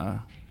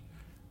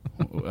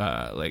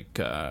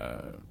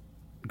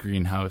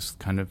greenhouse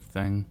kind of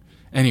thing.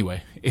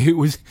 Anyway, it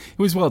was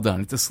well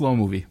done. It's a slow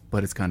movie,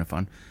 but it's kind of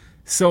fun.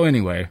 So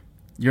anyway,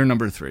 you're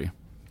number 3.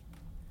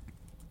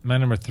 My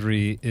number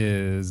 3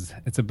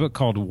 it's a book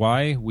called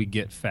Why We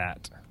Get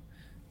Fat.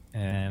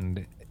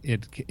 And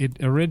it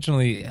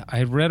originally,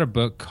 I read a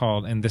book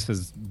called, and this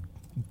is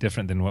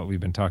different than what we've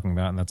been talking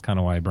about, and that's kind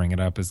of why I bring it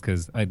up, is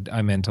because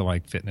I'm into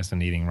like fitness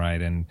and eating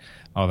right and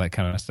all that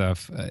kind of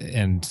stuff.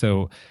 And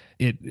so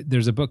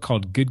there's a book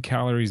called Good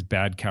Calories,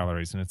 Bad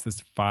Calories, and it's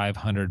this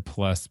 500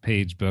 plus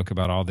page book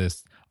about all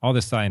this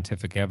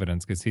scientific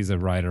evidence, because he's a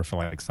writer for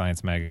like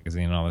Science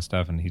Magazine and all this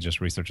stuff, and he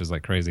just researches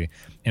like crazy.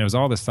 And it was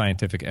all the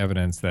scientific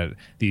evidence that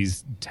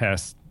these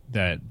tests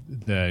that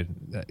the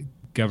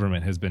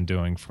government has been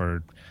doing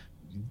for,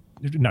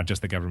 not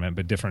just the government,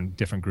 but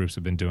different groups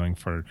have been doing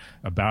for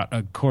about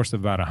a course of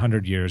about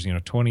 100 years,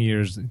 20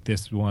 years,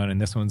 this one, and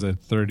this one's a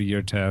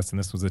 30-year test, and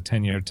this was a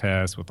 10-year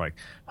test with like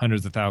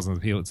hundreds of thousands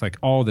of people. It's like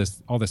all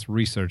this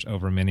research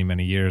over many,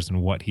 many years,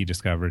 and what he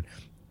discovered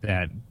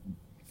that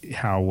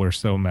how we're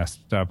so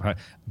messed up,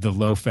 the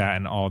low fat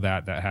and all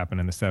that happened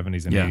in the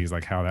 70s and 80s,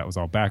 like how that was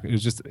all back.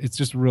 It's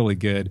just really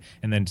good.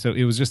 And then so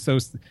it was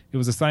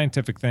a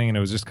scientific thing, and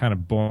it was just kind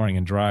of boring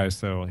and dry.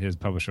 So his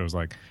publisher was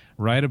like,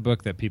 write a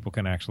book that people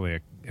can actually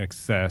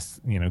access,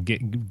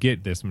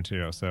 get this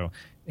material. So,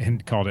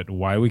 and called it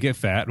Why We Get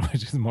Fat,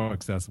 which is more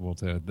accessible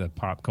to the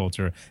pop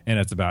culture, and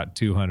it's about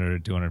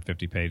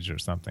 250 pages or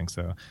something.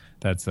 So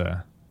that's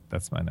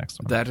my next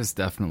one. That is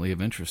definitely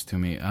of interest to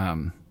me.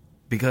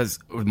 Because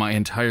my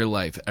entire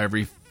life,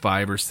 every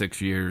 5 or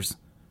 6 years,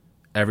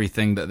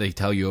 everything that they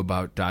tell you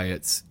about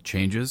diets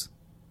changes.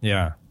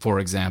 Yeah. For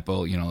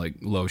example, like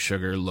low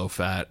sugar, low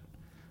fat,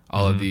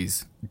 all of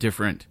these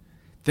different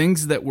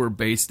things that were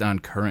based on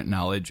current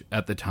knowledge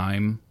at the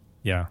time.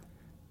 Yeah.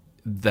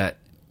 That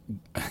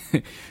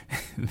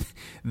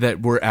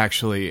that were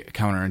actually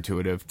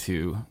counterintuitive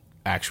to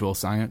actual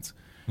science.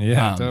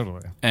 Yeah,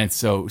 totally. And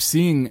so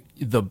seeing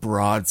the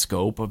broad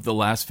scope of the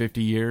last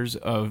 50 years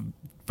of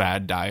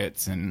fad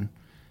diets and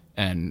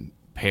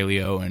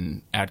paleo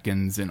and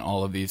Atkins and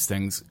all of these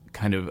things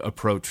kind of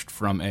approached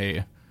from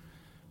a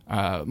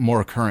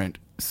more current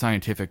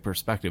scientific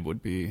perspective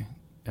would be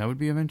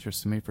of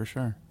interest to me for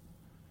sure.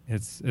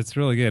 It's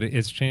really good.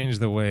 It's changed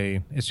the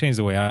way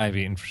I've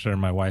eaten for sure.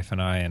 My wife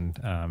and I,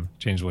 and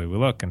changed the way we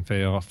look and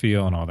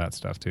feel and all that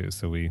stuff too.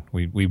 So we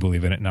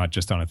believe in it, not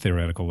just on a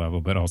theoretical level,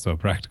 but also a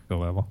practical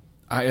level.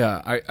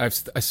 I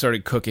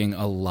started cooking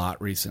a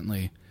lot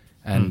recently,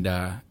 and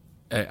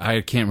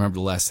I can't remember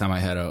the last time I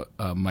had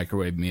a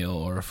microwave meal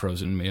or a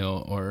frozen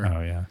meal or.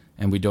 Oh yeah.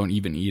 And we don't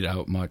even eat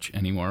out much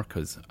anymore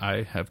because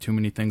I have too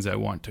many things I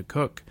want to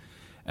cook,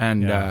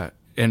 and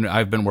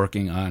I've been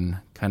working on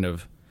kind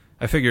of.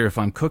 I figure if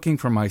I'm cooking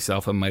for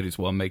myself, I might as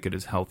well make it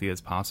as healthy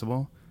as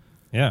possible.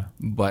 Yeah.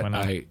 But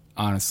I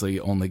honestly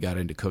only got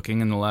into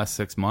cooking in the last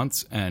 6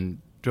 months and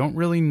don't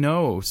really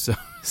know. So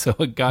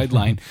a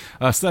guideline,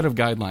 a set of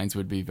guidelines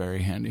would be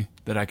very handy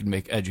that I could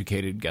make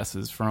educated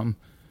guesses from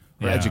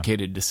or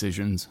educated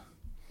decisions.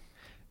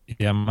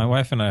 Yeah, my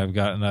wife and I have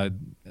gotten I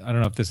don't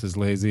know if this is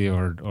lazy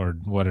or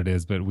what it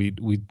is, but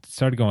we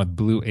started going with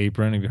Blue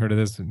Apron. Have you heard of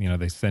this?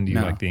 They send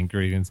you like the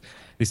ingredients.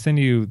 They send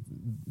you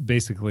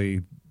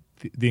basically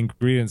the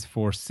ingredients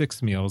for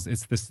 6 meals.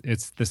 It's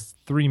this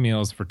 3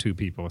 meals for 2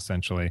 people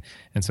essentially.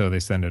 And so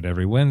they send it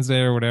every Wednesday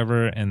or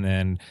whatever. And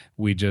then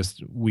we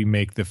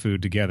make the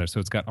food together. So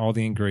it's got all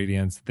the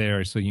ingredients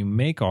there. So you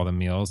make all the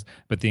meals,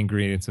 but the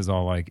ingredients is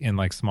all like in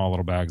like small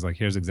little bags. Like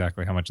here's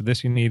exactly how much of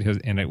this you need.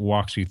 And it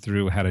walks you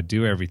through how to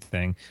do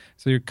everything.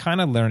 So you're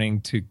kind of learning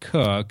to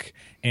cook,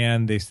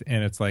 and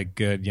it's like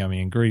good,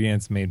 yummy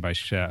ingredients made by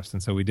chefs.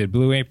 And so we did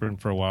Blue Apron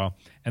for a while,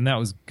 and that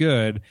was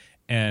good.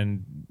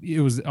 And it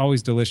was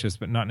always delicious,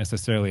 but not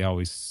necessarily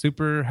always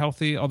super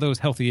healthy, although it was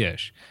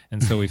healthy-ish.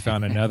 And so we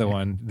found another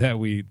one that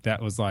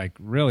was like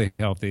really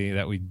healthy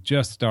that we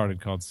just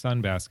started called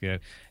Sunbasket.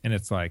 And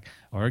it's like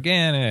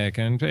organic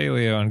and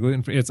paleo and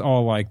gluten-free. It's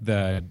all like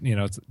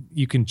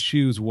you can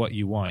choose what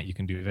you want. You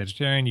can do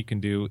vegetarian, you can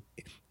do...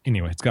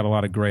 Anyway, it's got a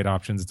lot of great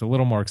options. It's a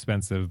little more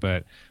expensive,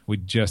 but we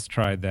just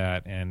tried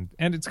that. And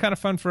it's kind of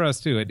fun for us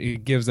too.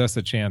 It gives us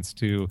a chance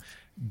to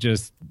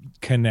just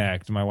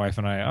connect, my wife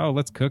and I.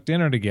 Let's cook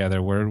dinner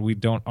together, where we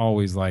don't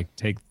always like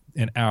take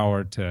an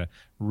hour to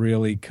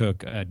really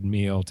cook a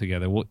meal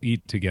together. We'll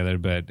eat together,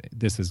 but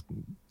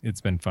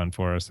it's been fun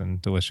for us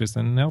and delicious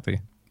and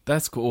healthy.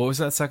 That's cool. What was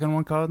that second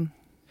one called?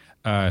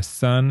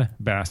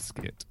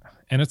 Sunbasket.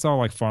 And it's all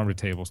like farm to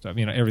table stuff.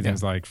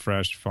 Everything's like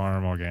fresh,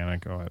 farm,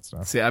 organic, all that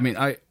stuff. See, I mean,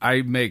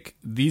 I make,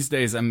 these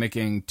days I'm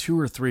making 2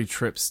 or 3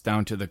 trips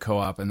down to the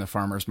co-op and the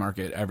farmer's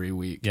market every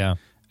week. Yeah.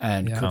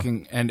 And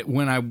cooking. And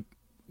when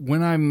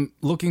I'm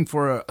looking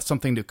for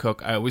something to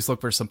cook, I always look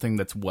for something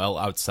that's well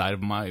outside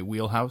of my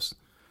wheelhouse.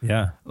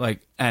 Yeah.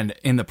 And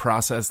in the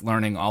process,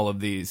 learning all of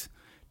these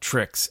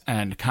tricks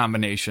and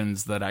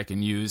combinations that I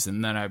can use.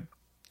 And then I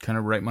kind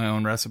of write my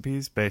own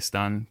recipes based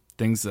on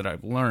things that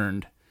I've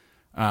learned.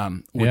 How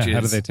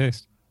do they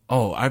taste?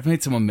 Oh, I've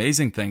made some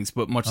amazing things,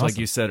 but much like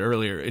you said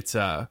earlier, it's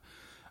a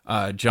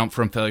jump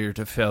from failure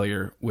to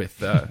failure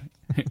with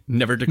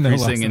never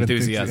decreasing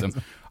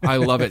enthusiasm. I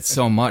love it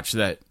so much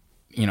that,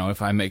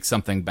 if I make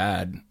something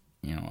bad,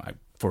 I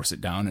force it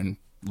down and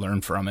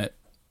learn from it.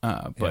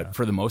 But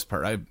for the most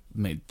part, I've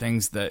made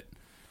things that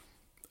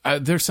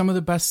they're some of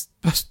the best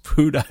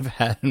food I've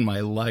had in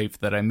my life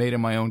that I made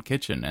in my own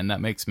kitchen. And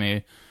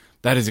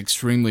that is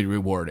extremely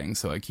rewarding.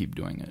 So I keep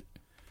doing it.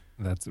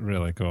 That's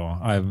really cool.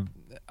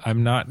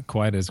 I'm not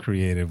quite as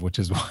creative, which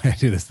is why I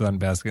do the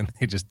Sunbasket.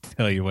 They just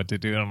tell you what to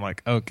do, and I'm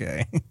like,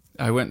 okay.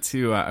 I went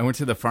to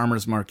the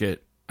farmer's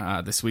market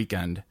this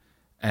weekend,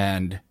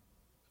 and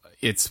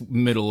it's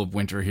middle of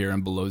winter here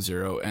and below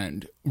zero,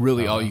 and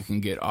really all you can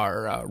get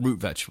are root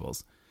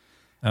vegetables.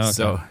 Okay.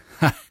 So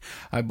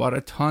I bought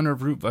a ton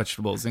of root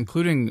vegetables,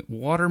 including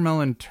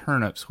watermelon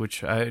turnips,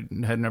 which I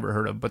had never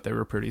heard of, but they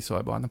were pretty, so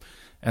I bought them.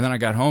 And then I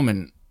got home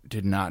and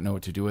did not know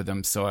what to do with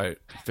them, so I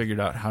figured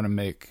out how to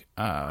make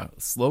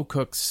slow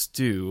cooked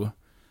stew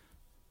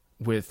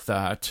with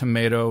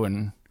tomato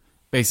and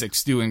basic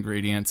stew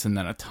ingredients, and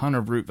then a ton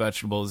of root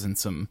vegetables and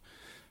some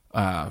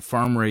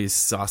farm raised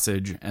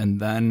sausage, and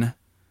then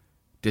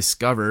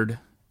discovered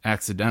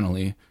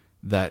accidentally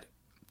that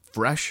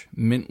fresh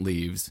mint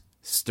leaves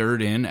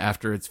stirred in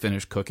after it's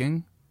finished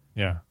cooking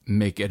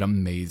make it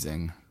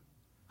amazing.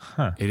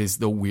 Huh. It is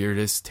the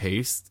weirdest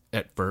taste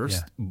at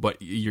first,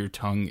 but your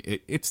tongue,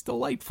 it's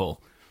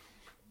delightful.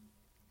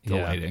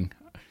 Delighting.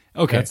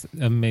 Okay. That's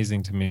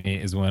amazing to me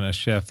is when a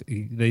chef,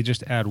 they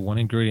just add one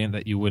ingredient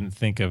that you wouldn't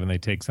think of, and they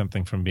take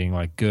something from being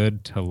like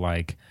good to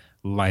like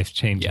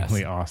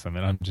life-changingly awesome.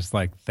 And I'm just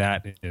like,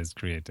 that is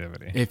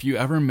creativity. If you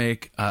ever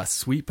make a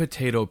sweet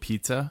potato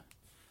pizza,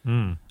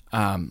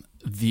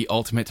 the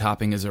ultimate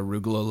topping is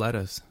arugula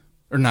lettuce.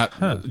 Or not,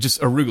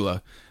 just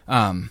arugula.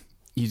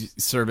 You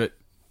serve it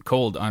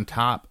cold on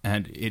top,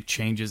 and it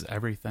changes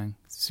everything.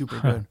 Super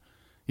good.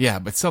 Yeah,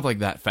 but stuff like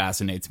that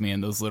fascinates me,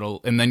 and those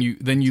little, and then you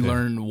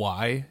learn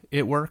why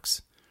it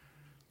works.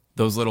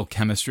 Those little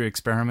chemistry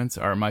experiments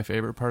are my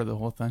favorite part of the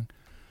whole thing.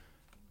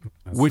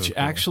 That's which so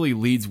cool. actually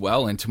leads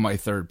well into my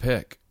third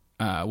pick,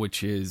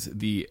 which is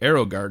the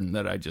AeroGarden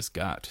that I just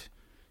got.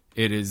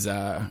 It is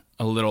a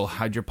little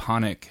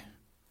hydroponic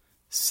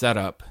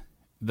setup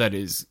that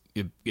is,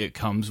 it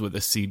comes with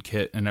a seed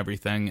kit and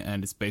everything,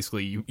 and it's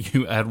basically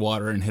you add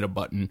water and hit a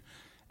button,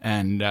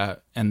 and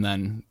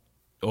then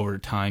over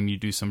time you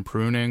do some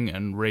pruning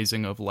and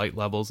raising of light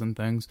levels and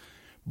things,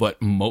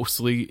 but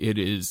mostly it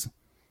is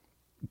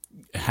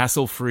a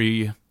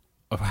hassle-free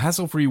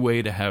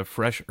way to have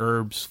fresh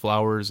herbs,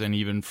 flowers, and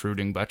even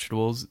fruiting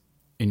vegetables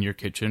in your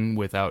kitchen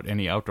without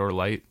any outdoor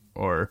light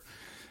or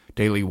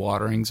daily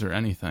waterings or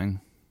anything.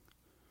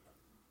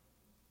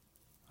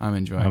 I'm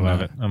enjoying I love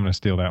that. it. I'm going to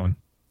steal that one.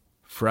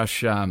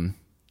 Fresh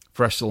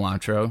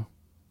cilantro,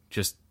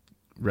 just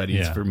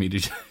ready for me to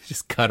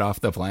just cut off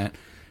the plant.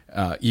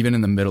 Even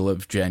in the middle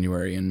of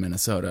January in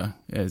Minnesota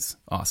is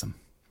awesome.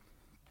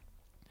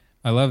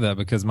 I love that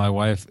because my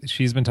wife,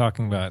 she's been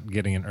talking about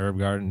getting an herb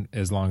garden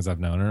as long as I've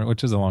known her,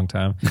 which is a long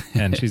time,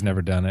 and she's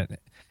never done it.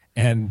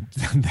 And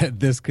that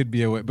this could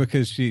be a way,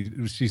 because she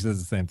says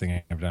the same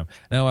thing every time.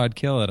 No, I'd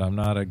kill it. I'm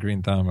not a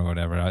green thumb or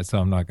whatever, so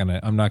I'm not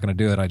gonna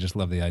do it. I just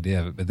love the idea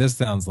of it. But this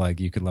sounds like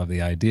you could love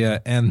the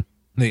idea and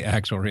the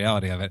actual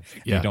reality of it.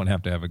 Yeah. You don't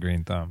have to have a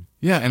green thumb.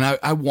 Yeah, and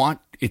I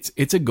want,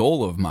 it's a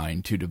goal of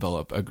mine to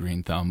develop a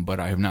green thumb, but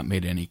I have not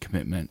made any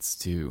commitments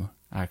to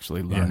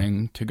actually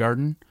learning to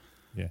garden.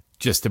 Yeah,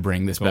 just to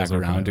bring this back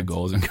around to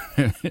goals and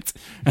commitments.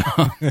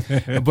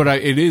 But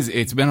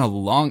it's been a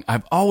long,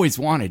 I've always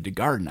wanted to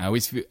garden. I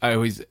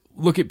always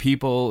look at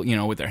people,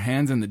 with their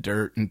hands in the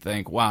dirt and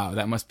think, wow,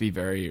 that must be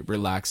very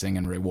relaxing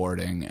and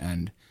rewarding,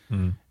 and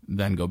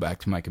then go back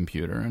to my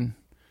computer and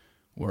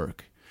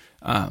work.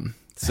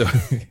 So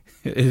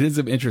it is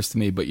of interest to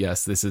me, but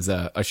yes, this is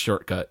a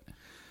shortcut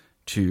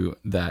to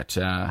that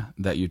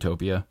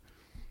utopia.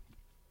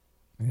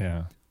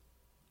 Yeah.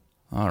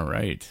 All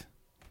right.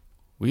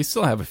 We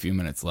still have a few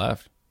minutes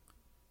left.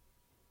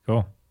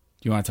 Cool.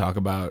 Do you want to talk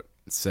about,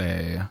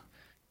 say...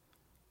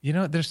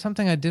 there's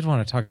something I did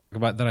want to talk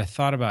about that I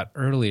thought about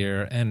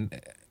earlier, and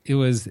it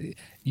was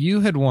you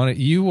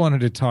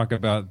wanted to talk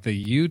about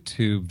the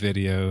YouTube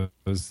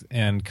videos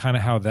and kind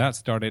of how that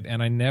started,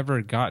 and I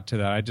never got to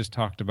that. I just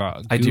talked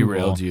about Google. I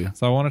derailed you.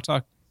 So I want to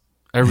talk...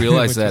 I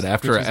realized that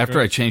after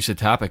I changed the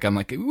topic, I'm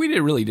like, we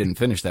really didn't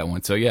finish that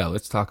one. So yeah,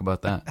 let's talk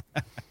about that.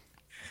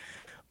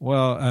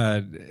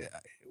 Well,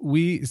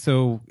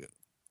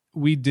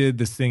 we did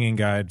the singing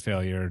guide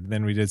failure,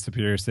 then we did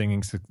superior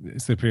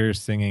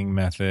singing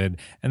method,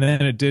 and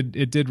then it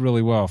did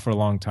really well for a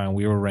long time.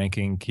 We were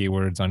ranking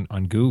keywords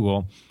on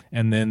Google,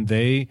 and then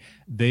they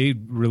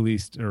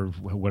released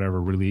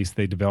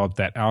they developed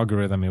that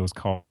algorithm. It was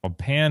called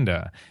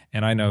Panda,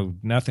 and I know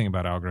nothing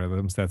about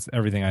algorithms. That's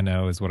everything I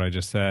know is what I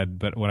just said.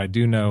 But what I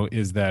do know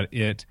is that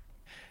it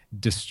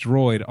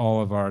destroyed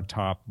all of our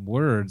top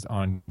words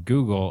on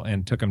Google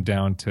and took them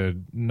down to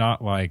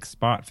not like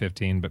spot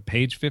 15, but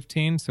page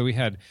 15. So we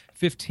had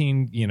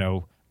 15,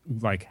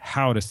 like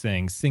how to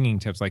singing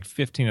tips, like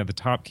 15 of the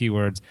top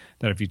keywords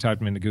that if you typed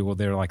them into Google,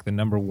 they're like the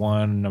number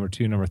 1, number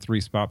 2, number 3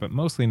 spot, but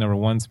mostly number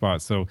 1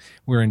 spot. So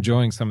we're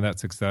enjoying some of that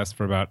success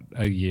for about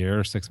a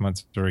year, 6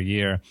 months or a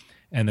year.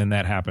 And then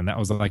that happened. That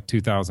was like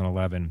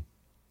 2011.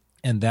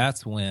 And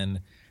that's when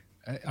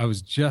I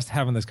was just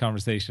having this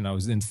conversation. I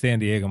was in San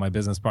Diego. My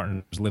business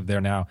partners live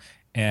there now.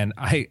 And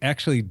I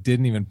actually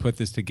didn't even put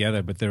this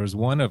together, but there was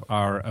one of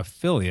our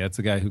affiliates,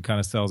 a guy who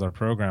kind of sells our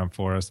program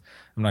for us.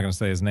 I'm not going to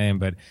say his name,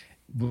 but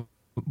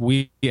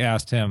we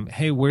asked him,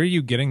 hey, where are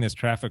you getting this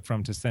traffic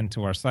from to send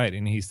to our site?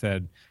 And he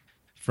said,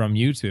 from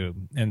YouTube.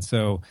 And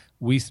so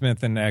we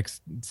spent the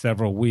next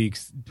several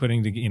weeks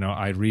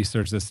I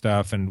researched this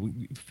stuff and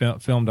we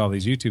filmed all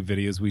these YouTube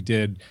videos. We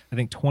did, I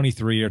think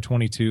 23 or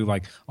 22,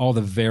 like all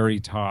the very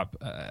top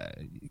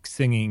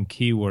singing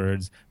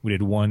keywords. We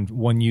did one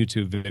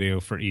YouTube video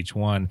for each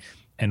one,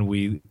 and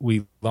we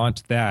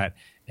launched that.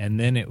 And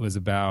then it was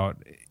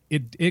about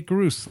it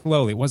grew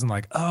slowly. It wasn't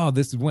like, oh,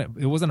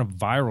 it wasn't a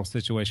viral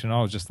situation at all.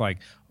 It was just like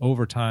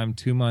over time,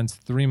 2 months,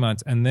 3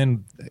 months, and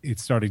then it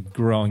started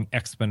growing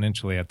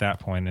exponentially at that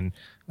point. And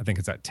I think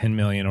it's at 10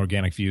 million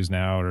organic views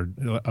now, or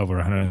over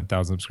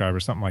 100,000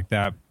 subscribers, something like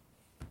that.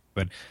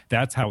 But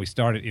that's how we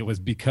started. It was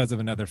because of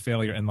another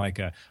failure, and like,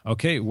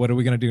 okay, what are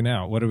we going to do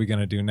now? What are we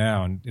going to do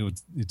now? And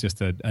it's just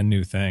a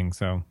new thing.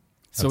 So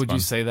would fun. you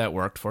say that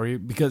worked for you?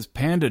 Because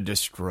Panda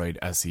destroyed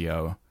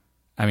SEO.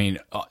 I mean,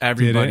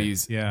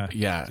 everybody's,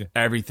 yeah,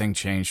 everything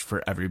changed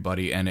for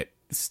everybody. And it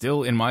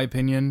still, in my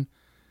opinion,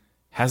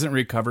 hasn't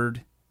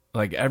recovered.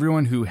 Like,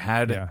 everyone who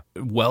had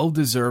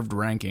well-deserved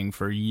ranking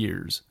for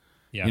years,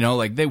 you know,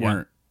 like they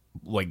weren't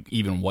like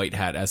even white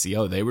hat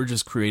SEO. They were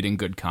just creating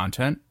good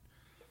content.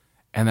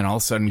 And then all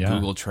of a sudden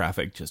Google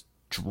traffic just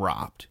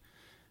dropped.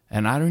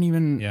 And I don't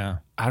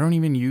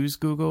even use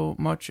Google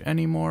much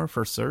anymore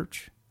for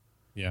search.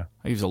 Yeah.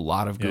 I use a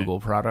lot of Google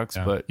products,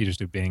 but you just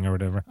do Bing or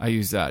whatever. I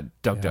use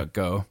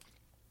DuckDuckGo.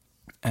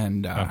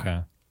 And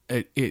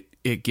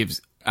it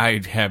gives, I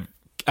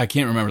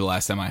can't remember the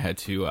last time I had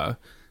to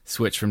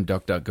switch from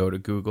DuckDuckGo to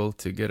Google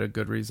to get a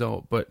good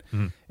result, but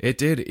it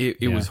did.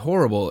 It was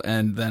horrible.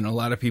 And then a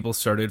lot of people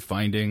started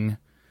finding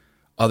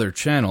other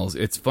channels.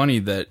 It's funny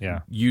that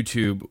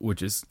YouTube,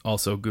 which is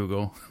also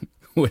Google,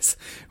 was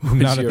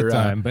not your, at the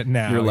time, but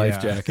now your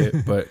life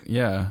jacket. But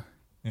no,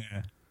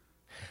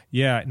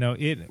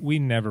 we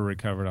never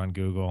recovered on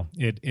Google.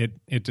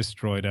 It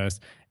destroyed us.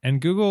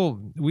 And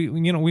Google,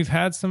 we've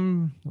had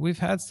some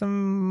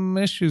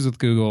issues with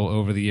Google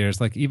over the years.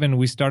 Like, even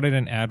we started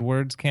an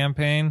AdWords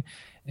campaign,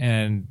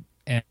 and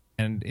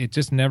it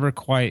just never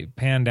quite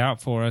panned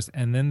out for us.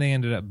 And then they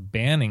ended up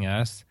banning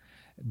us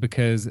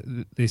because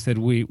they said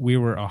we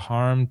were a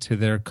harm to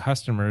their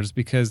customers,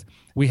 because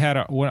we had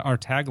our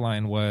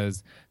tagline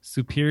was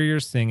superior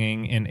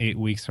singing in 8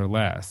 weeks or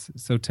less.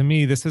 So to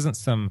me, this isn't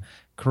some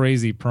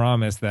crazy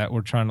promise that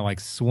we're trying to like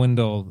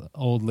swindle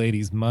old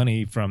ladies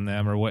money from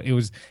them or what it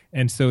was.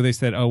 And so they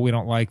said, oh, we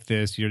don't like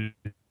this. This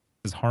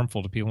is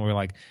harmful to people. And we're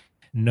like,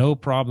 no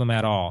problem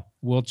at all.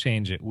 We'll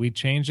change it. We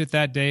changed it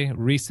that day,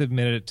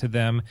 resubmitted it to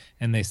them,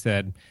 and they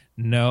said,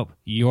 nope,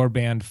 you're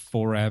banned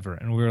forever.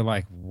 And we were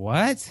like,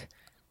 what?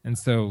 And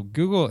so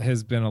Google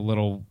has been a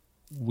little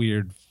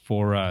weird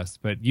for us,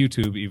 but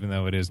YouTube, even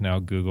though it is now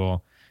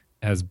Google,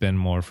 has been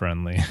more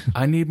friendly.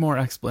 I need more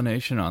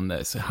explanation on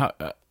this. How,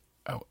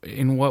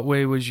 in what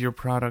way was your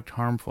product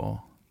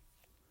harmful?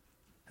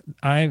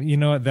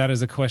 That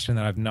is a question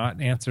that I've not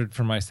answered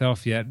for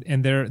myself yet,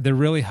 and they're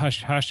really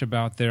hush hush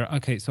about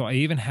okay. So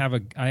I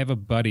have a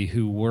buddy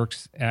who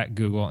works at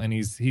Google, and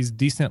he's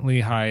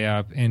decently high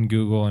up in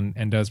Google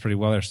and does pretty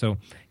well there. So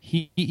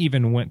he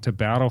even went to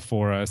battle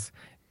for us,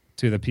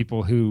 to the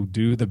people who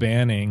do the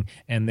banning,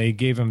 and they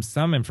gave him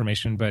some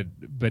information, but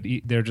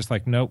they're just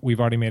like, nope,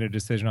 we've already made a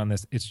decision on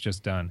this. It's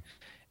just done.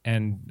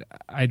 And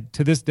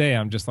to this day,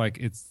 I'm just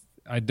like,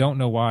 I don't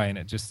know why, and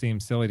it just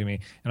seems silly to me.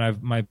 And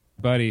my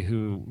buddy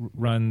who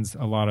runs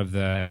a lot of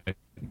the,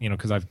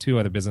 because I have two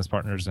other business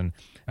partners, and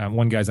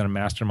one guy's in a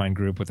mastermind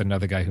group with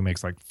another guy who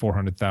makes like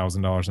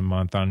 $400,000 a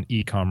month on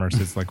e-commerce.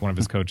 It's like one of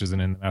his coaches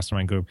and in the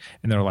mastermind group,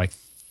 and they're like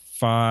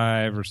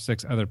 5 or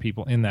 6 other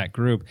people in that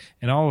group,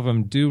 and all of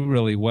them do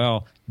really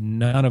well.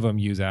 None of them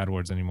use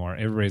AdWords anymore.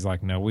 Everybody's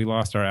like, no, we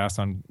lost our ass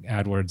on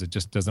AdWords. It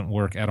just doesn't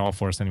work at all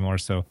for us anymore.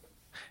 So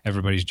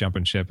everybody's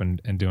jumping ship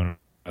and doing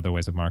other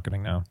ways of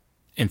marketing now.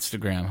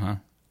 Instagram, huh?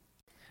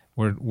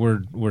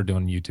 We're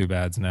doing YouTube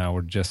ads now.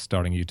 We're just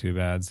starting YouTube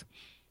ads.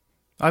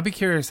 I'd be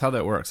curious how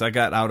that works. I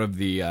got out of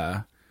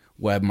the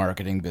web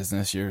marketing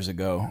business years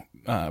ago,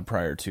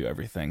 prior to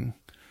everything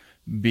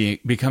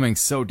becoming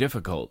so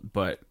difficult.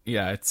 But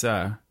yeah, it's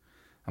I'm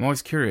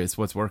always curious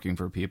what's working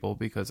for people,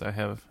 because I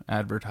have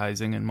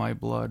advertising in my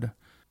blood.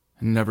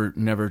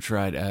 Never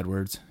tried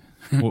AdWords.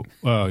 You're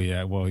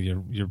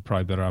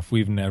probably better off.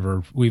 We've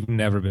never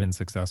been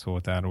successful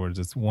with AdWords.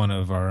 It's one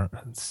of our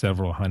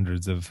several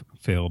hundreds of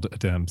failed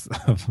attempts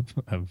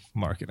of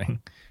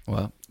marketing.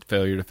 Well,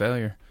 failure to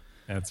failure.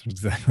 That's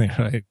exactly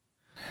right.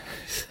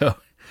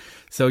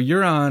 So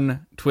you're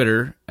on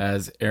Twitter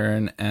as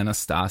Aaron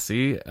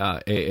Anastasi,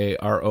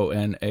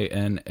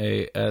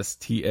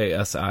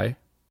 AaronAnastasi.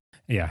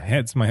 Yeah,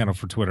 it's my handle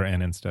for Twitter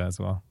and Insta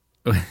as well.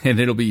 And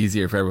it'll be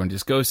easier for everyone.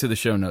 Just goes to the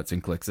show notes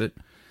and clicks it.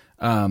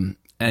 And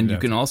you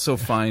can also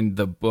find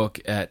the book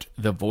at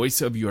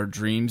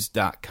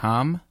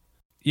thevoiceofyourdreams.com.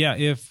 Yeah,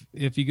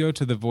 if you go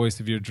to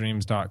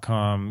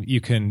thevoiceofyourdreams.com, you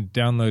can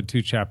download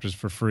 2 chapters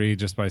for free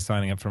just by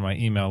signing up for my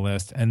email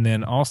list. And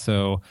then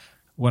also,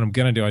 what I'm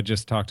going to do, I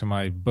just talked to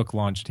my book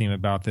launch team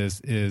about this,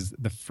 is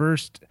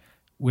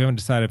we haven't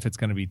decided if it's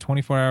going to be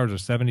 24 hours or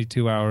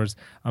 72 hours.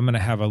 I'm going to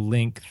have a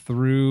link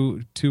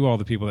through to all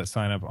the people that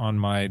sign up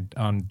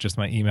on just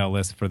my email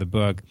list for the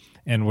book.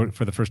 And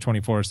for the first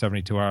 24 or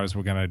 72 hours,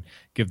 we're going to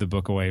give the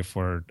book away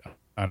for,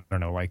 I don't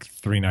know, like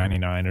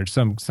 $3.99 or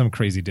some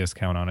crazy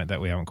discount on it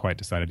that we haven't quite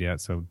decided yet.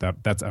 So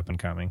that's up and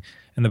coming.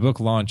 And the book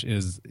launch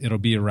it'll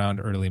be around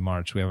early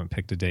March. We haven't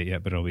picked a date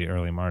yet, but it'll be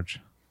early March.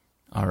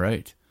 All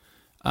right.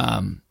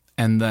 And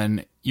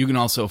then you can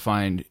also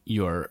find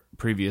your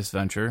previous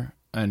venture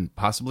and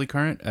possibly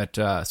current at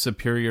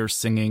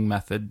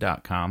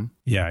superiorsingingmethod.com.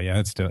 Yeah,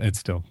 it's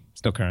still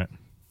current.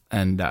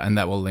 And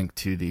that will link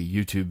to the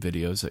YouTube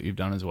videos that you've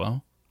done as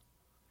well.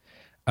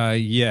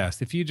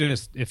 Yes, if you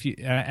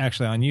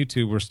actually on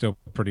YouTube, we're still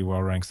pretty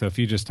well ranked. So if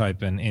you just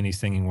type in any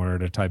singing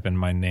word or type in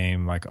my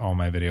name, like all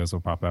my videos will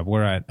pop up.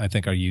 I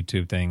think our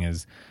YouTube thing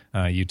is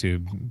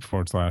YouTube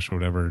 /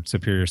 whatever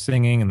Superior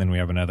Singing, and then we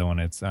have another one.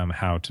 It's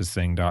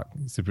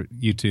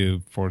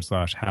YouTube /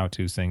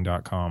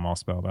 howtosing.com, all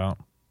spelled out.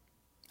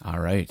 All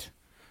right.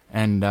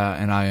 And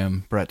I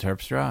am Brett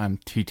Terpstra. I'm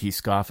TT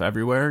Scoff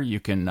everywhere. You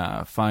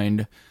can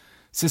find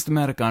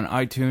Systematic on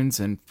iTunes,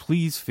 and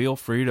please feel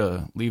free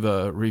to leave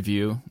a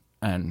review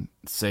and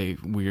say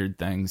weird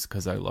things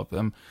because I love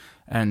them.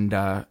 And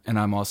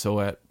I'm also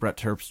at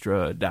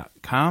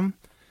brettterpstra.com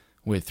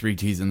with 3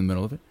 T's in the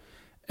middle of it.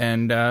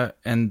 And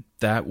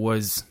that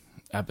was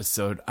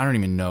episode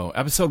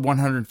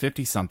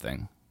 150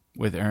 something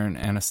with Aaron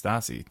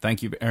Anastasi.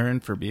 Thank you, Aaron,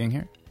 for being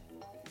here.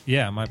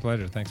 Yeah, my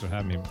pleasure. Thanks for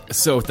having me.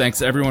 So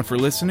thanks everyone for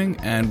listening,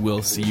 and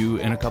we'll see you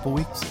in a couple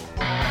weeks.